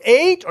devote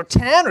 8 or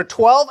 10 or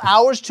 12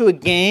 hours to a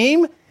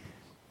game,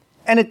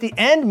 and at the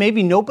end,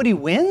 maybe nobody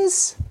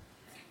wins?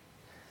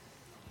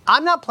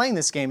 I'm not playing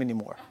this game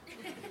anymore,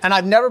 and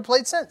I've never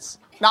played since.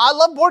 Now, I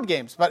love board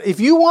games, but if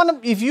you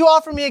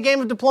offer me a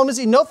game of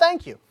Diplomacy, no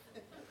thank you.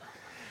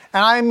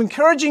 And I'm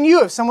encouraging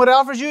you, if someone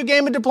offers you a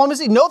game of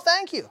Diplomacy, no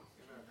thank you.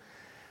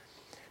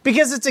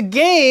 Because it's a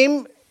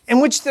game in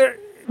which there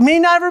may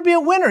never be a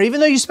winner, even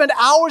though you spend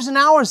hours and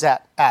hours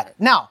at it.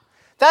 Now,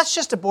 that's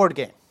just a board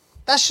game.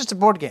 That's just a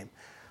board game.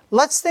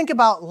 Let's think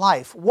about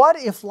life. What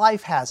if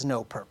life has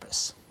no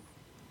purpose?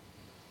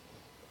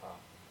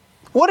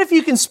 What if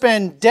you can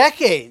spend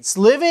decades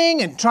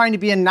living and trying to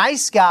be a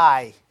nice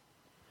guy,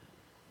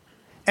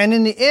 and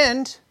in the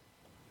end,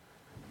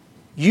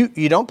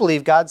 you don't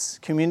believe God's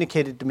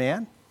communicated to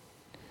man?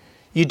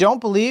 You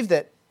don't believe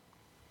that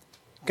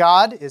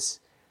God has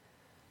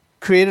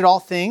created all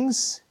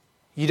things?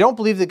 You don't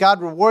believe that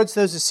God rewards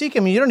those who seek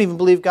him, and you don't even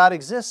believe God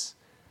exists.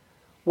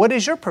 What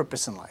is your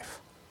purpose in life?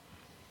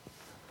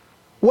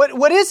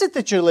 What is it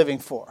that you're living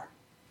for?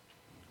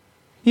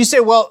 You say,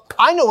 well,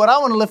 I know what I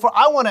want to live for.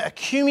 I want to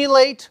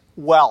accumulate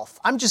wealth.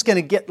 I'm just going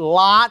to get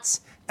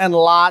lots and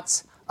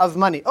lots of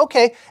money.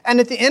 Okay, and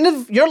at the end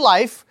of your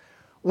life,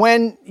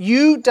 when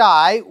you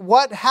die,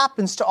 what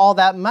happens to all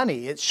that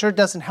money? It sure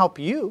doesn't help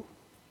you.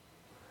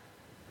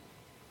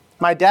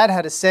 My dad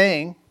had a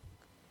saying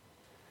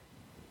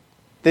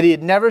that he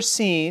had never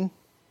seen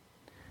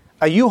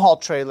a U-Haul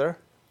trailer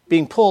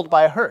being pulled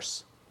by a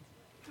hearse.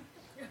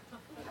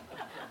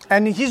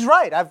 And he's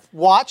right. I've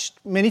watched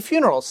many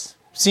funerals,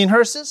 seen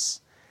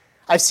hearses.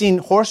 I've seen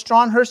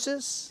horse-drawn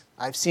hearses.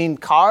 I've seen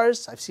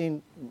cars. I've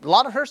seen a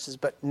lot of hearses,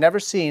 but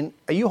never seen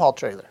a U-Haul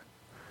trailer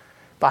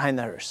behind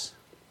the hearse.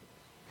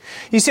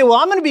 You say, well,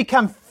 I'm going to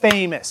become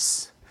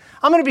famous.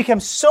 I'm going to become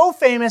so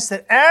famous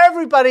that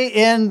everybody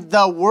in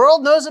the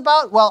world knows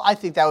about. Well, I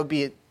think that would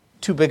be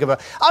too big of a...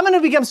 I'm going to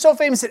become so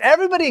famous that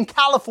everybody in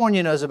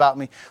California knows about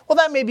me. Well,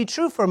 that may be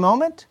true for a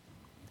moment.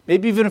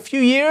 Maybe even a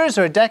few years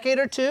or a decade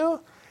or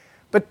two.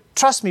 But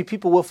trust me,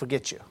 people will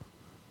forget you.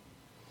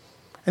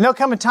 And there'll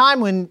come a time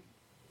when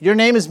your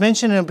name is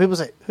mentioned and people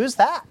say, who's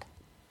that?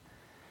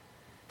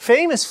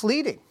 Fame is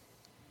fleeting.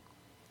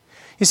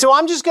 You say, well,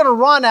 I'm just going to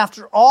run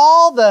after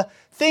all the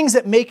things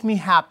that make me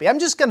happy.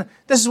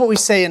 This is what we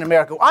say in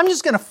America, I'm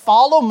just going to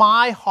follow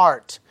my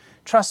heart.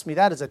 Trust me,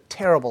 that is a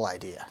terrible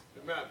idea.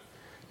 Amen.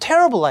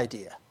 Terrible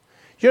idea.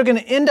 You're going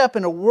to end up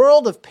in a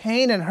world of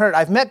pain and hurt.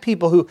 I've met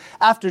people who,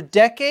 after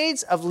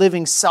decades of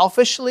living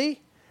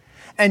selfishly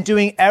and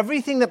doing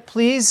everything that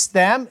pleased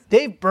them,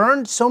 they've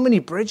burned so many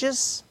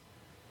bridges.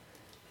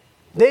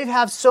 They've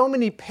had so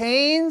many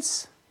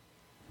pains.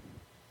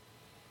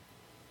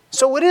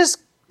 So what is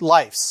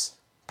life's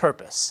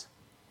purpose?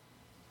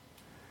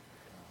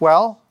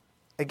 Well,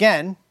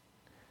 again,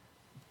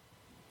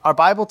 our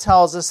Bible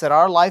tells us that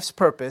our life's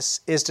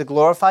purpose is to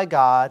glorify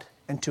God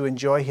and to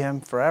enjoy Him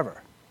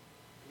forever.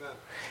 Amen.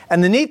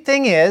 And the neat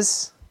thing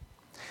is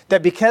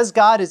that because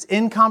God is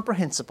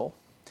incomprehensible,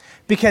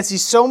 because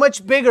He's so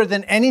much bigger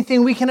than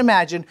anything we can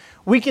imagine,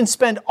 we can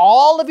spend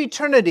all of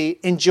eternity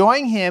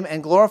enjoying Him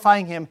and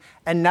glorifying Him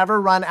and never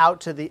run out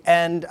to the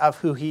end of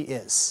who He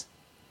is.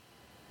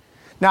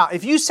 Now,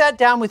 if you sat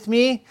down with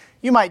me,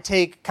 you might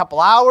take a couple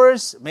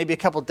hours, maybe a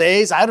couple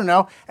days, I don't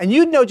know, and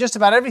you'd know just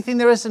about everything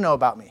there is to know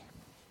about me.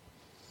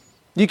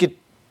 You could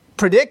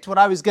predict what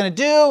I was going to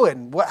do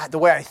and the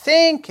way I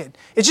think. And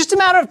it's just a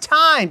matter of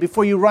time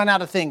before you run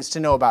out of things to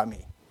know about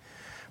me.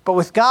 But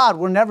with God,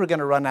 we're never going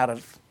to run out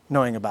of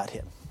knowing about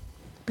Him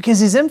because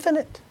He's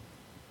infinite.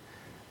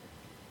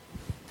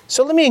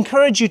 So let me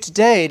encourage you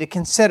today to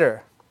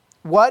consider,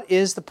 what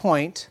is the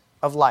point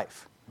of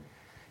life?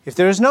 If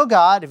there is no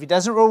God, if He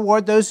doesn't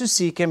reward those who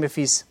seek Him, if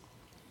He's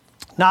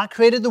not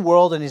created the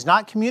world and He's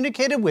not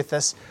communicated with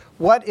us,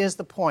 what is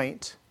the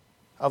point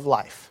of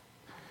life?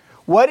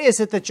 What is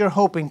it that you're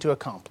hoping to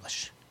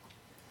accomplish?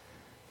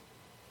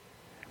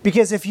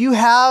 Because if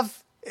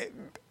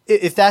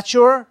that's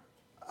your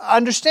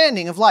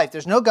understanding of life,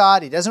 there's no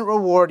God, He doesn't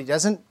reward, He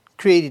doesn't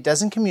create, He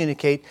doesn't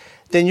communicate,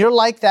 then you're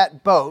like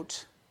that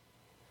boat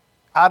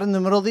out in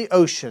the middle of the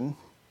ocean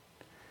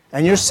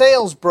and your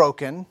sail's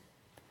broken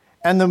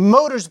and the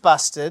motor's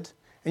busted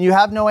and you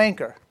have no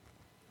anchor.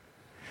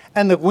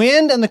 And the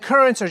wind and the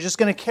currents are just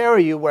going to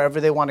carry you wherever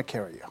they want to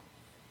carry you.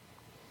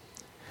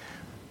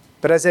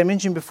 But as I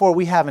mentioned before,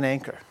 we have an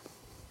anchor.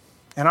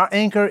 And our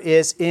anchor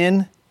is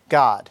in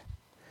God.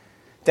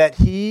 That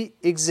He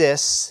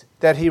exists,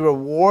 that He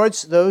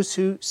rewards those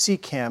who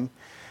seek Him,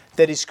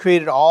 that He's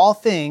created all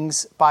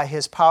things by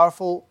His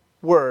powerful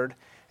word,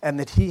 and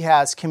that He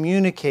has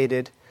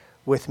communicated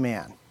with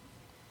man.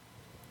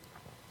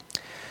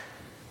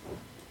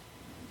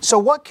 So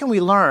what can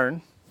we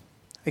learn?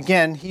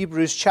 Again,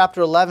 Hebrews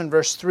chapter 11,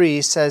 verse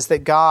 3 says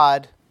that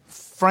God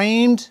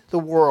framed the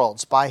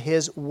worlds by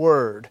His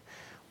word.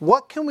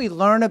 What can we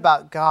learn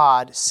about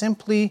God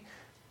simply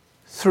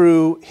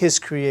through His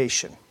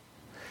creation?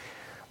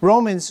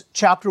 Romans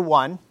chapter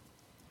 1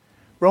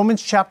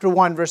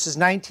 verses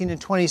 19 and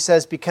 20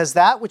 says, because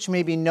that which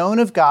may be known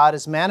of God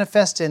is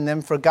manifest in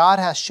them, for God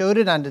hath showed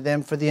it unto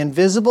them, for the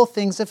invisible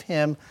things of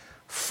Him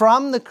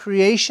from the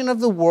creation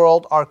of the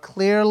world are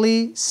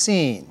clearly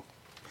seen,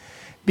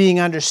 being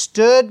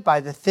understood by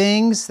the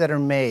things that are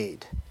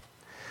made.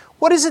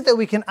 What is it that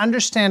we can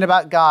understand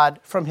about God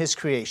from His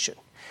creation?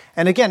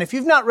 And again, if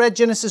you've not read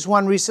Genesis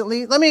 1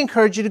 recently, let me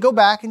encourage you to go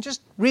back and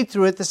just read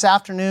through it this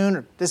afternoon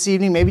or this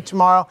evening, maybe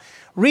tomorrow.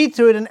 Read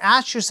through it and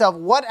ask yourself,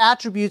 what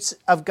attributes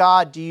of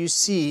God do you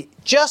see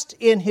just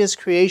in His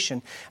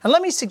creation? And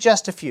let me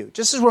suggest a few.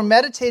 Just as we're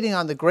meditating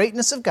on the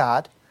greatness of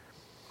God,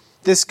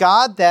 this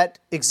God that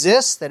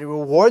exists, that He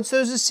rewards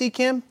those who seek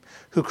Him,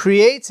 who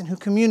creates and who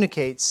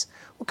communicates,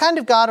 what kind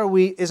of God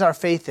is our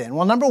faith in?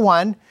 Well, number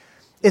one,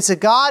 it's a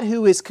God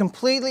who is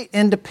completely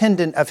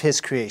independent of His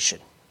creation.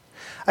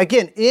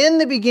 Again, in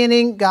the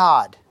beginning,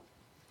 God.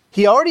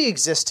 He already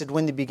existed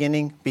when the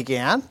beginning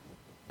began.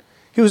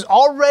 He was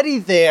already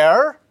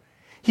there.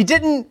 He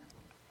didn't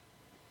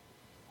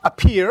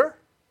appear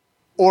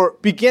or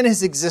begin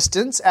His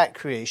existence at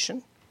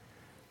creation.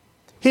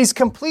 He's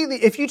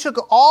completely, if you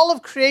took all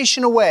of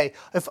creation away,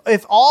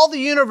 if all the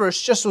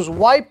universe just was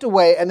wiped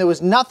away and there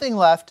was nothing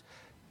left,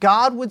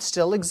 God would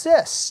still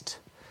exist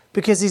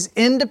because He's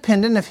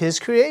independent of His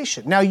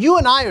creation. Now, you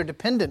and I are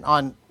dependent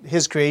on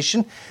His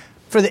creation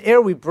for the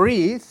air we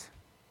breathe,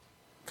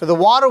 for the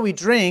water we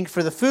drink,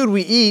 for the food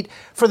we eat,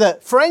 for the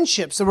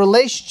friendships, the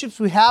relationships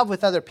we have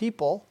with other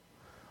people.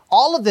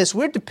 All of this,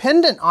 we're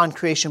dependent on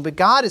creation, but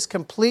God is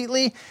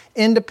completely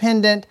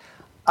independent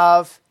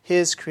of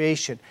His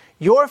creation.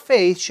 Your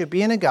faith should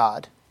be in a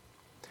God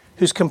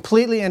who's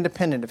completely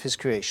independent of His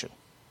creation.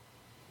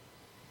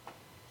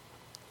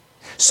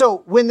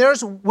 So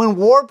when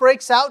war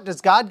breaks out,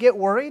 does God get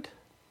worried?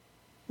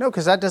 No,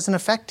 because that doesn't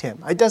affect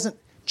Him. It doesn't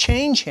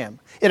change him.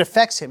 It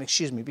affects him,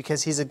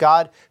 because he's a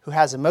God who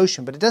has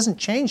emotion, but it doesn't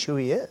change who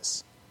he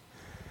is.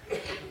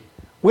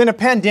 When a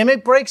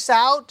pandemic breaks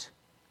out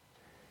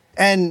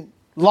and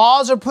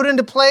laws are put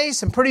into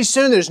place and pretty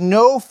soon there's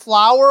no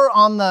flour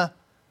on the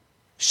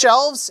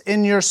shelves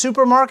in your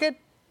supermarket,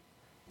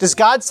 does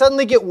God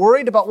suddenly get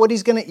worried about what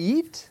he's going to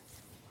eat?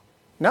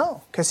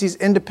 No, because he's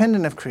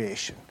independent of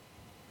creation.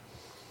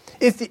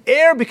 If the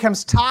air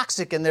becomes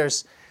toxic and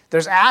there's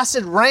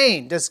acid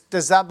rain,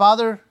 does that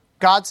bother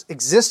God's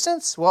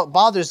existence? Well, it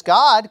bothers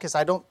God because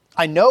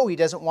I know he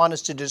doesn't want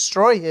us to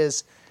destroy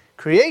his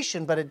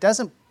creation, but it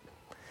doesn't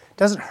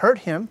hurt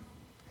him.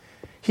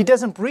 He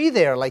doesn't breathe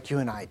air like you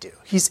and I do.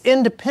 He's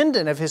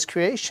independent of his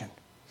creation.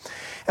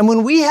 And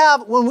when we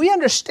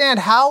understand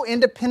how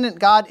independent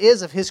God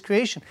is of his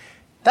creation,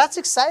 that's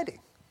exciting.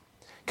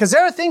 Because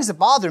there are things that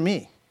bother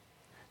me.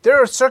 There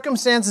are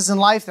circumstances in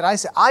life that I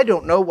say, I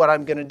don't know what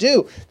I'm going to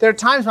do. There are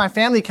times my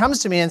family comes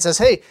to me and says,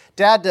 hey,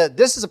 Dad,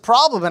 this is a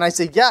problem. And I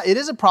say, yeah, it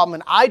is a problem,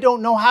 and I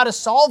don't know how to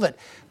solve it.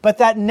 But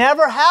that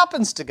never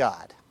happens to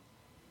God.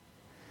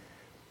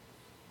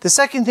 The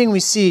second thing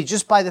we see,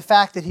 just by the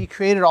fact that he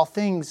created all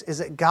things, is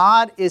that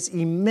God is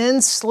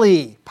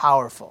immensely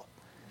powerful.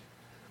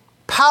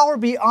 Power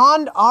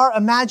beyond our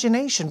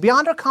imagination,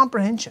 beyond our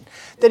comprehension.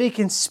 That he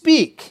can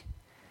speak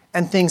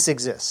and things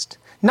exist.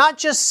 Not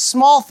just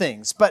small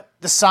things, but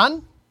the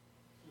sun.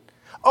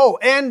 Oh,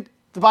 and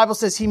the Bible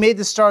says he made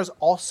the stars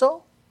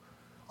also.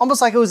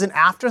 Almost like it was an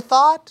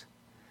afterthought.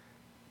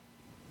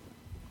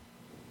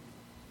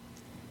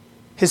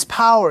 His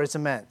power is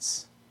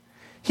immense.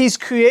 He's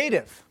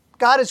creative.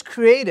 God is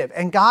creative,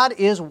 and God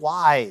is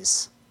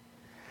wise.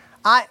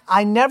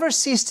 I never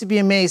cease to be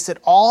amazed at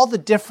all the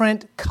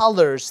different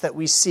colors that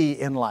we see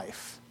in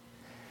life.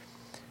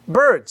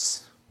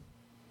 Birds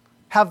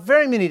have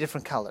very many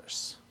different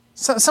colors.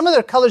 Some of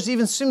their colors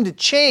even seem to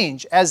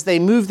change as they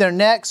move their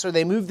necks or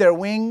they move their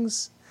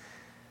wings.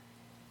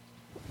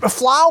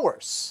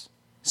 Flowers,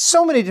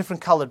 so many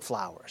different colored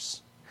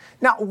flowers.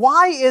 Now,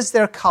 why is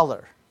there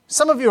color?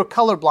 Some of you are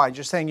colorblind.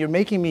 You're saying, you're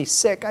making me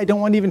sick. I don't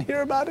want to even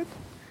hear about it.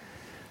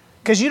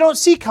 Because you don't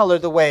see color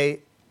the way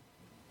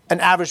an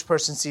average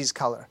person sees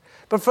color.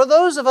 But for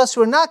those of us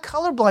who are not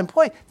colorblind,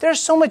 boy, there's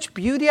so much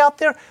beauty out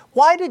there.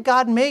 Why did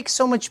God make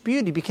so much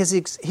beauty? Because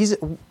he's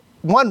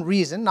one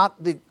reason,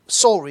 not the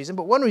sole reason,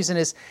 but one reason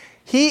is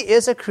he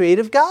is a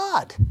creative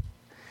God.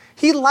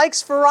 He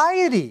likes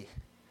variety.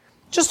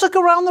 Just look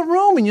around the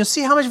room and you'll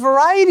see how much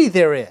variety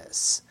there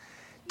is.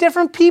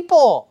 Different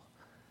people.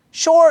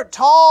 Short,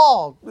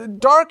 tall,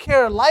 dark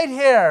hair, light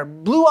hair,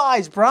 blue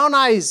eyes, brown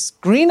eyes,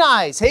 green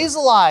eyes,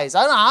 hazel eyes.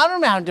 I don't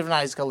know how different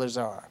eyes colors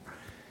are.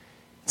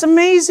 It's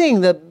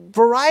amazing the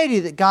variety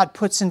that God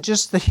puts in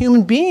just the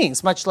human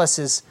beings, much less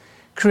his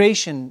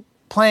creation,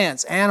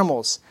 plants,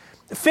 animals,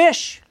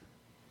 fish.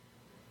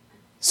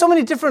 So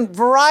many different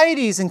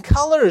varieties and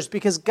colors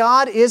because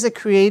God is a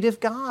creative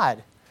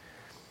God.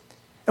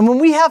 And when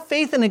we have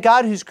faith in a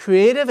God who's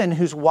creative and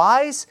who's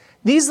wise,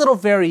 these little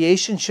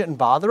variations shouldn't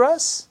bother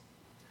us.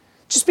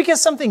 Just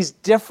because something's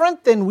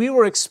different than we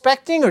were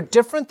expecting or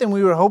different than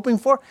we were hoping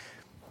for,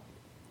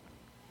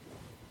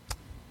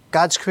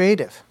 God's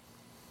creative.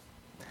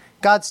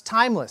 God's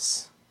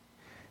timeless.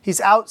 He's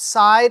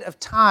outside of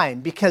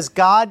time because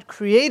God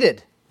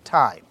created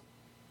time.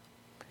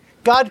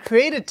 God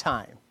created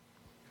time.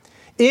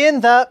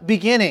 In the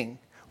beginning.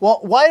 Well,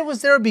 why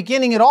was there a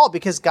beginning at all?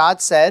 Because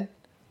God said,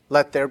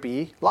 let there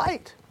be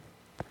light.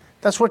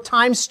 That's where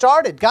time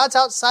started. God's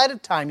outside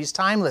of time. He's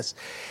timeless.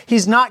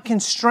 He's not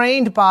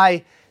constrained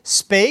by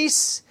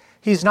space.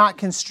 He's not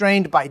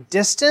constrained by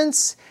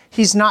distance.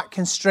 He's not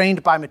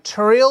constrained by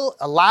material,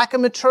 a lack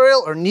of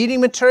material or needing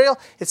material.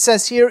 It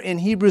says here in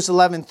Hebrews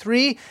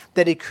 11:3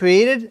 that he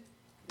created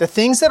the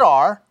things that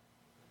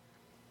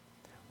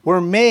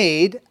were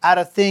made out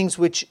of things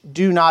which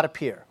do not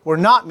appear.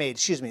 It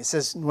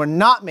says we're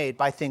not made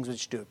by things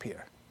which do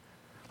appear.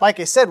 Like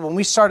I said, when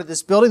we started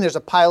this building, there's a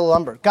pile of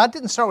lumber. God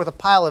didn't start with a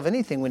pile of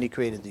anything when he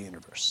created the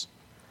universe.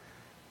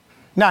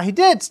 Now, he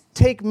did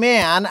take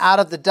man out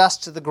of the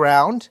dust of the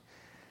ground,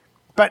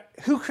 but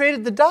who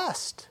created the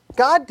dust?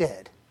 God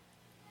did.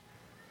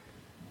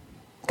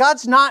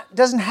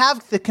 Doesn't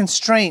have the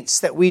constraints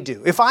that we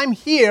do. If I'm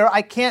here,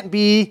 I can't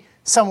be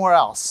somewhere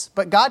else.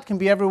 But God can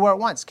be everywhere at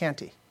once, can't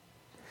he?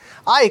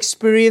 I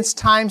experience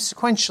time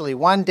sequentially,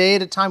 one day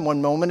at a time,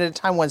 one moment at a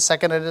time, 1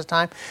 second at a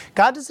time.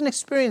 God doesn't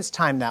experience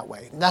time that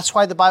way. And that's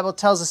why the Bible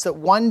tells us that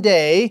one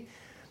day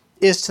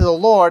is to the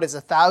Lord as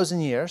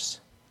 1,000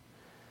 years.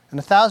 And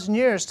 1,000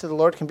 years to the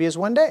Lord can be as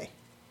one day.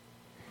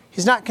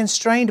 He's not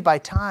constrained by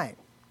time.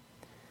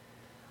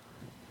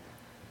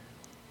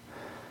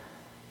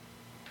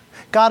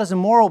 God is a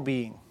moral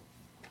being.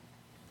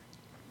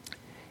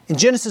 In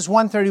Genesis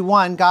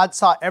 1:31, God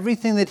saw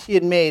everything that he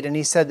had made and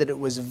he said that it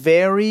was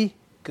very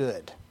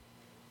good.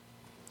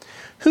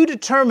 Who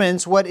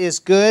determines what is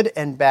good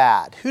and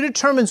bad? Who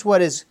determines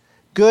what is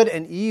good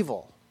and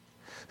evil?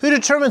 Who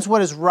determines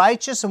what is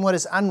righteous and what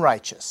is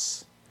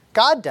unrighteous?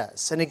 God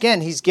does. And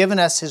again, he's given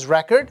us his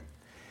record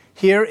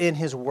here in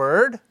his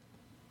word.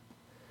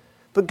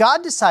 But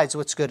God decides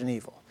what's good and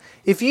evil.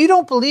 If you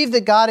don't believe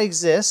that God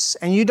exists,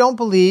 and you don't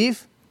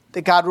believe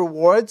that God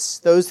rewards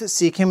those that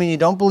seek Him, and you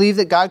don't believe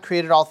that God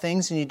created all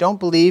things, and you don't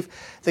believe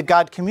that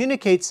God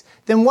communicates,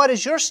 then what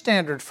is your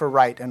standard for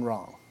right and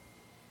wrong?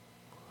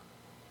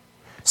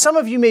 Some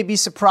of you may be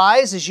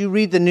surprised as you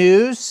read the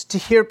news to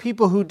hear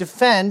people who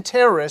defend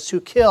terrorists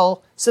who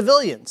kill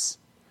civilians.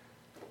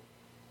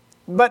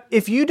 But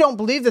if you don't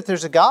believe that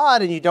there's a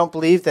God, and you don't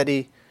believe that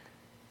He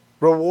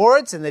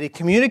rewards and that He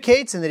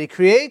communicates and that He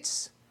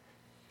creates,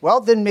 well,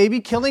 then maybe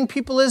killing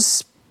people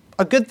is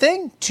a good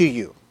thing to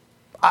you.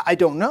 I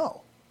don't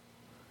know.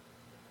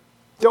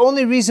 The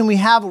only reason we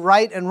have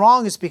right and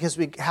wrong is because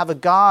we have a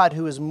God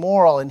who is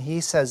moral, and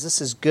He says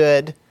this is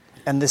good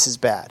and this is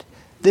bad.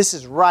 This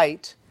is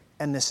right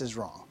and this is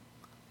wrong.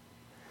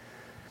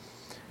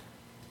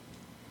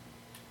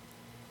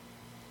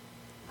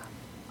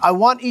 I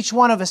want each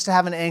one of us to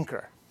have an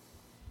anchor.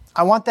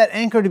 I want that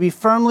anchor to be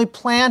firmly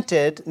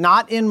planted,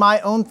 not in my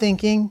own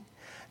thinking,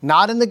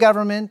 not in the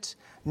government,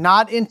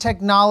 not in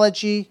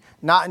technology,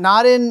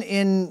 not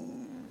in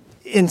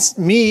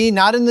me,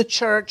 not in the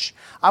church.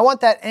 I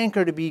want that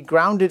anchor to be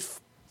grounded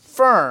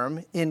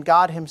firm in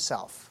God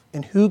Himself,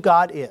 in who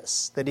God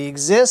is, that He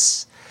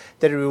exists,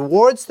 that He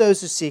rewards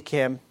those who seek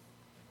Him,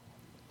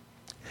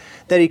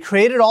 that He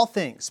created all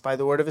things by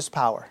the word of His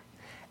power,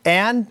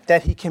 and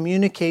that He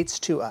communicates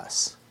to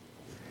us.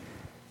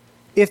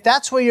 If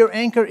that's where your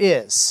anchor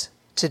is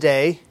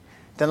today,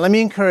 then let me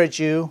encourage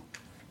you,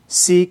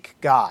 seek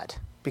God,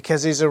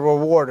 because He's a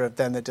rewarder of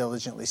them that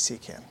diligently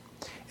seek Him.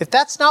 If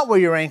that's not where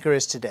your anchor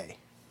is today,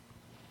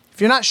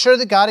 if you're not sure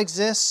that God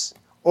exists,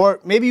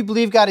 or maybe you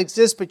believe God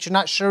exists, but you're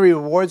not sure He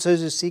rewards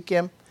those who seek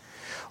Him,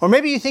 or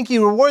maybe you think He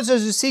rewards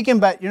those who seek Him,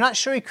 but you're not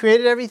sure He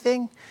created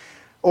everything,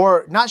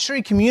 or not sure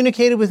He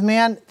communicated with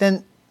man,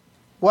 then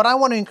what I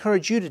want to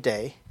encourage you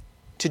today,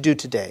 to do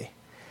today,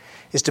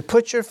 is to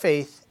put your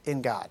faith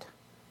in God.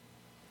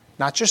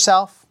 Not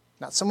yourself,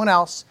 not someone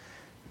else.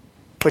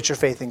 Put your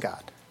faith in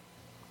God.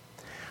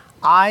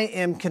 I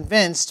am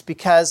convinced,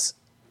 because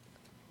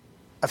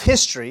of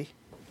history,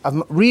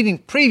 of reading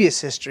previous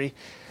history,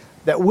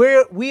 that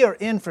we are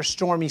in for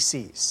stormy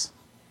seas,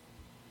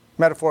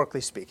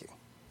 metaphorically speaking.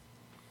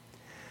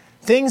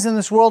 Things in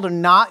this world are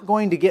not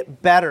going to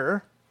get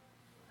better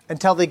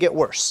until they get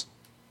worse.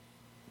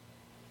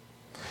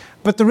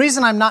 But the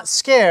reason I'm not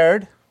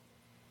scared,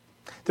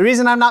 the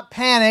reason I'm not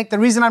panicked, the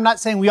reason I'm not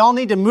saying we all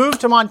need to move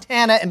to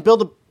Montana and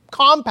build a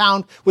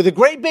compound with a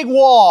great big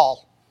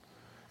wall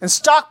and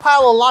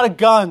stockpile a lot of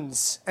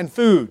guns and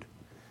food,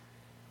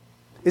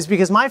 is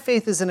because my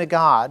faith is in a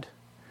God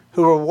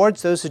who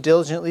rewards those who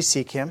diligently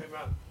seek Him.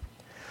 Amen.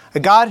 A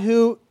God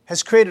who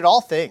has created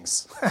all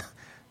things.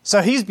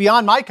 So He's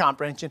beyond my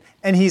comprehension,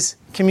 and He's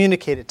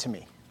communicated to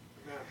me.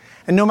 Amen.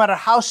 And no matter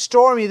how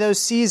stormy those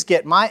seas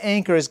get, my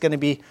anchor is going to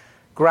be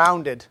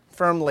grounded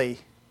firmly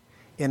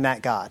in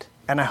that God.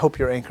 And I hope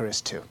your anchor is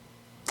too.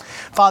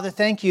 Father,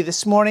 thank You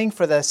this morning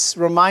for this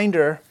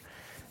reminder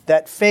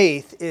that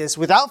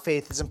without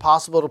faith, it's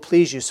impossible to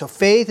please You. So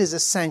faith is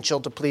essential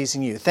to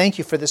pleasing You. Thank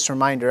You for this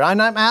reminder. And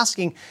I'm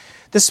asking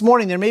this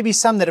morning, there may be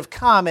some that have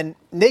come and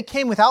they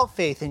came without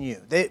faith in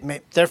You. They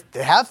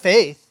have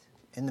faith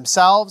in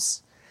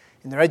themselves,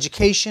 in their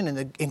education,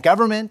 in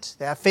government.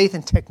 They have faith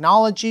in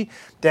technology.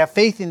 They have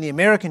faith in the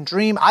American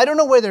dream. I don't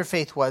know where their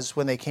faith was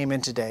when they came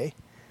in today.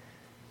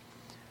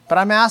 But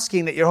I'm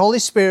asking that Your Holy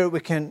Spirit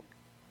would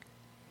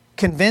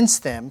convince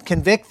them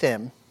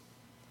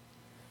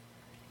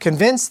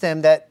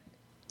that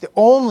the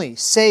only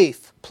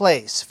safe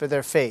place for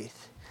their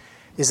faith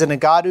is in a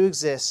God who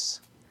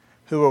exists,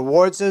 who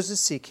rewards those who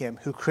seek Him,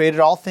 who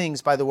created all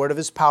things by the word of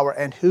His power,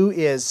 and who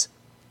is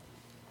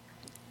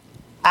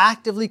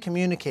actively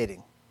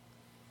communicating.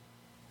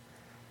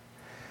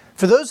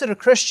 For those that are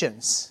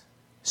Christians,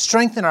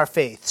 strengthen our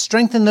faith.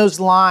 Strengthen those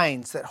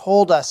lines that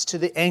hold us to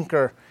the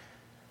anchor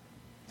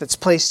that's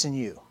placed in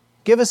You.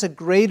 Give us a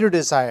greater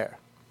desire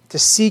to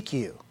seek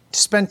You, to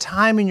spend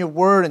time in Your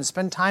word and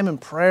spend time in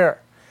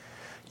prayer,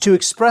 to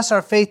express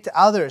our faith to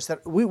others,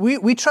 that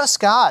we trust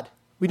God.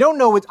 I don't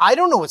know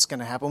what's going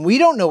to happen. We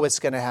don't know what's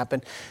going to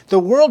happen. The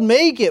world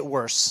may get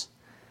worse,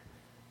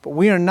 but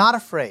we are not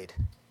afraid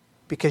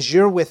because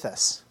You're with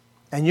us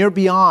and You're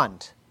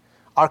beyond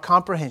our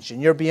comprehension.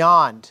 You're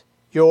beyond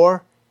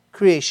Your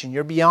creation.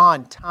 You're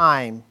beyond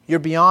time. You're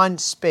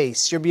beyond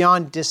space. You're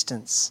beyond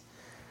distance.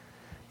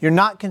 You're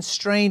not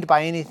constrained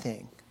by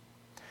anything.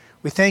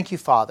 We thank You,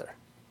 Father,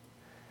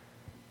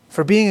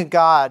 for being a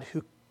God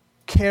who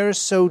cares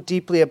so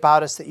deeply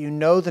about us that You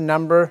know the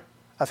number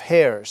of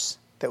hairs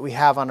that we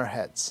have on our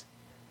heads.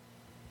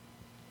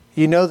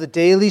 You know the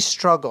daily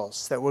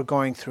struggles that we're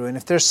going through. And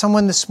if there's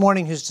someone this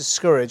morning who's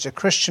discouraged, a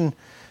Christian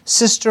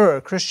sister or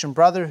a Christian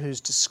brother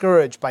who's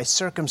discouraged by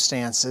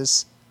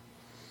circumstances,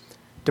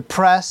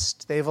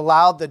 depressed, they've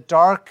allowed the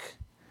dark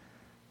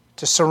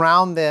to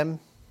surround them,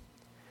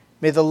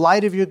 may the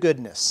light of Your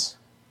goodness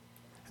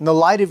and the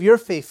light of Your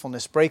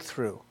faithfulness break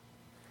through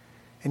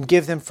and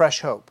give them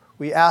fresh hope.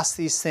 We ask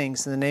these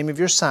things in the name of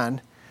Your Son,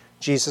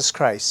 Jesus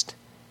Christ.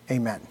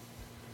 Amen.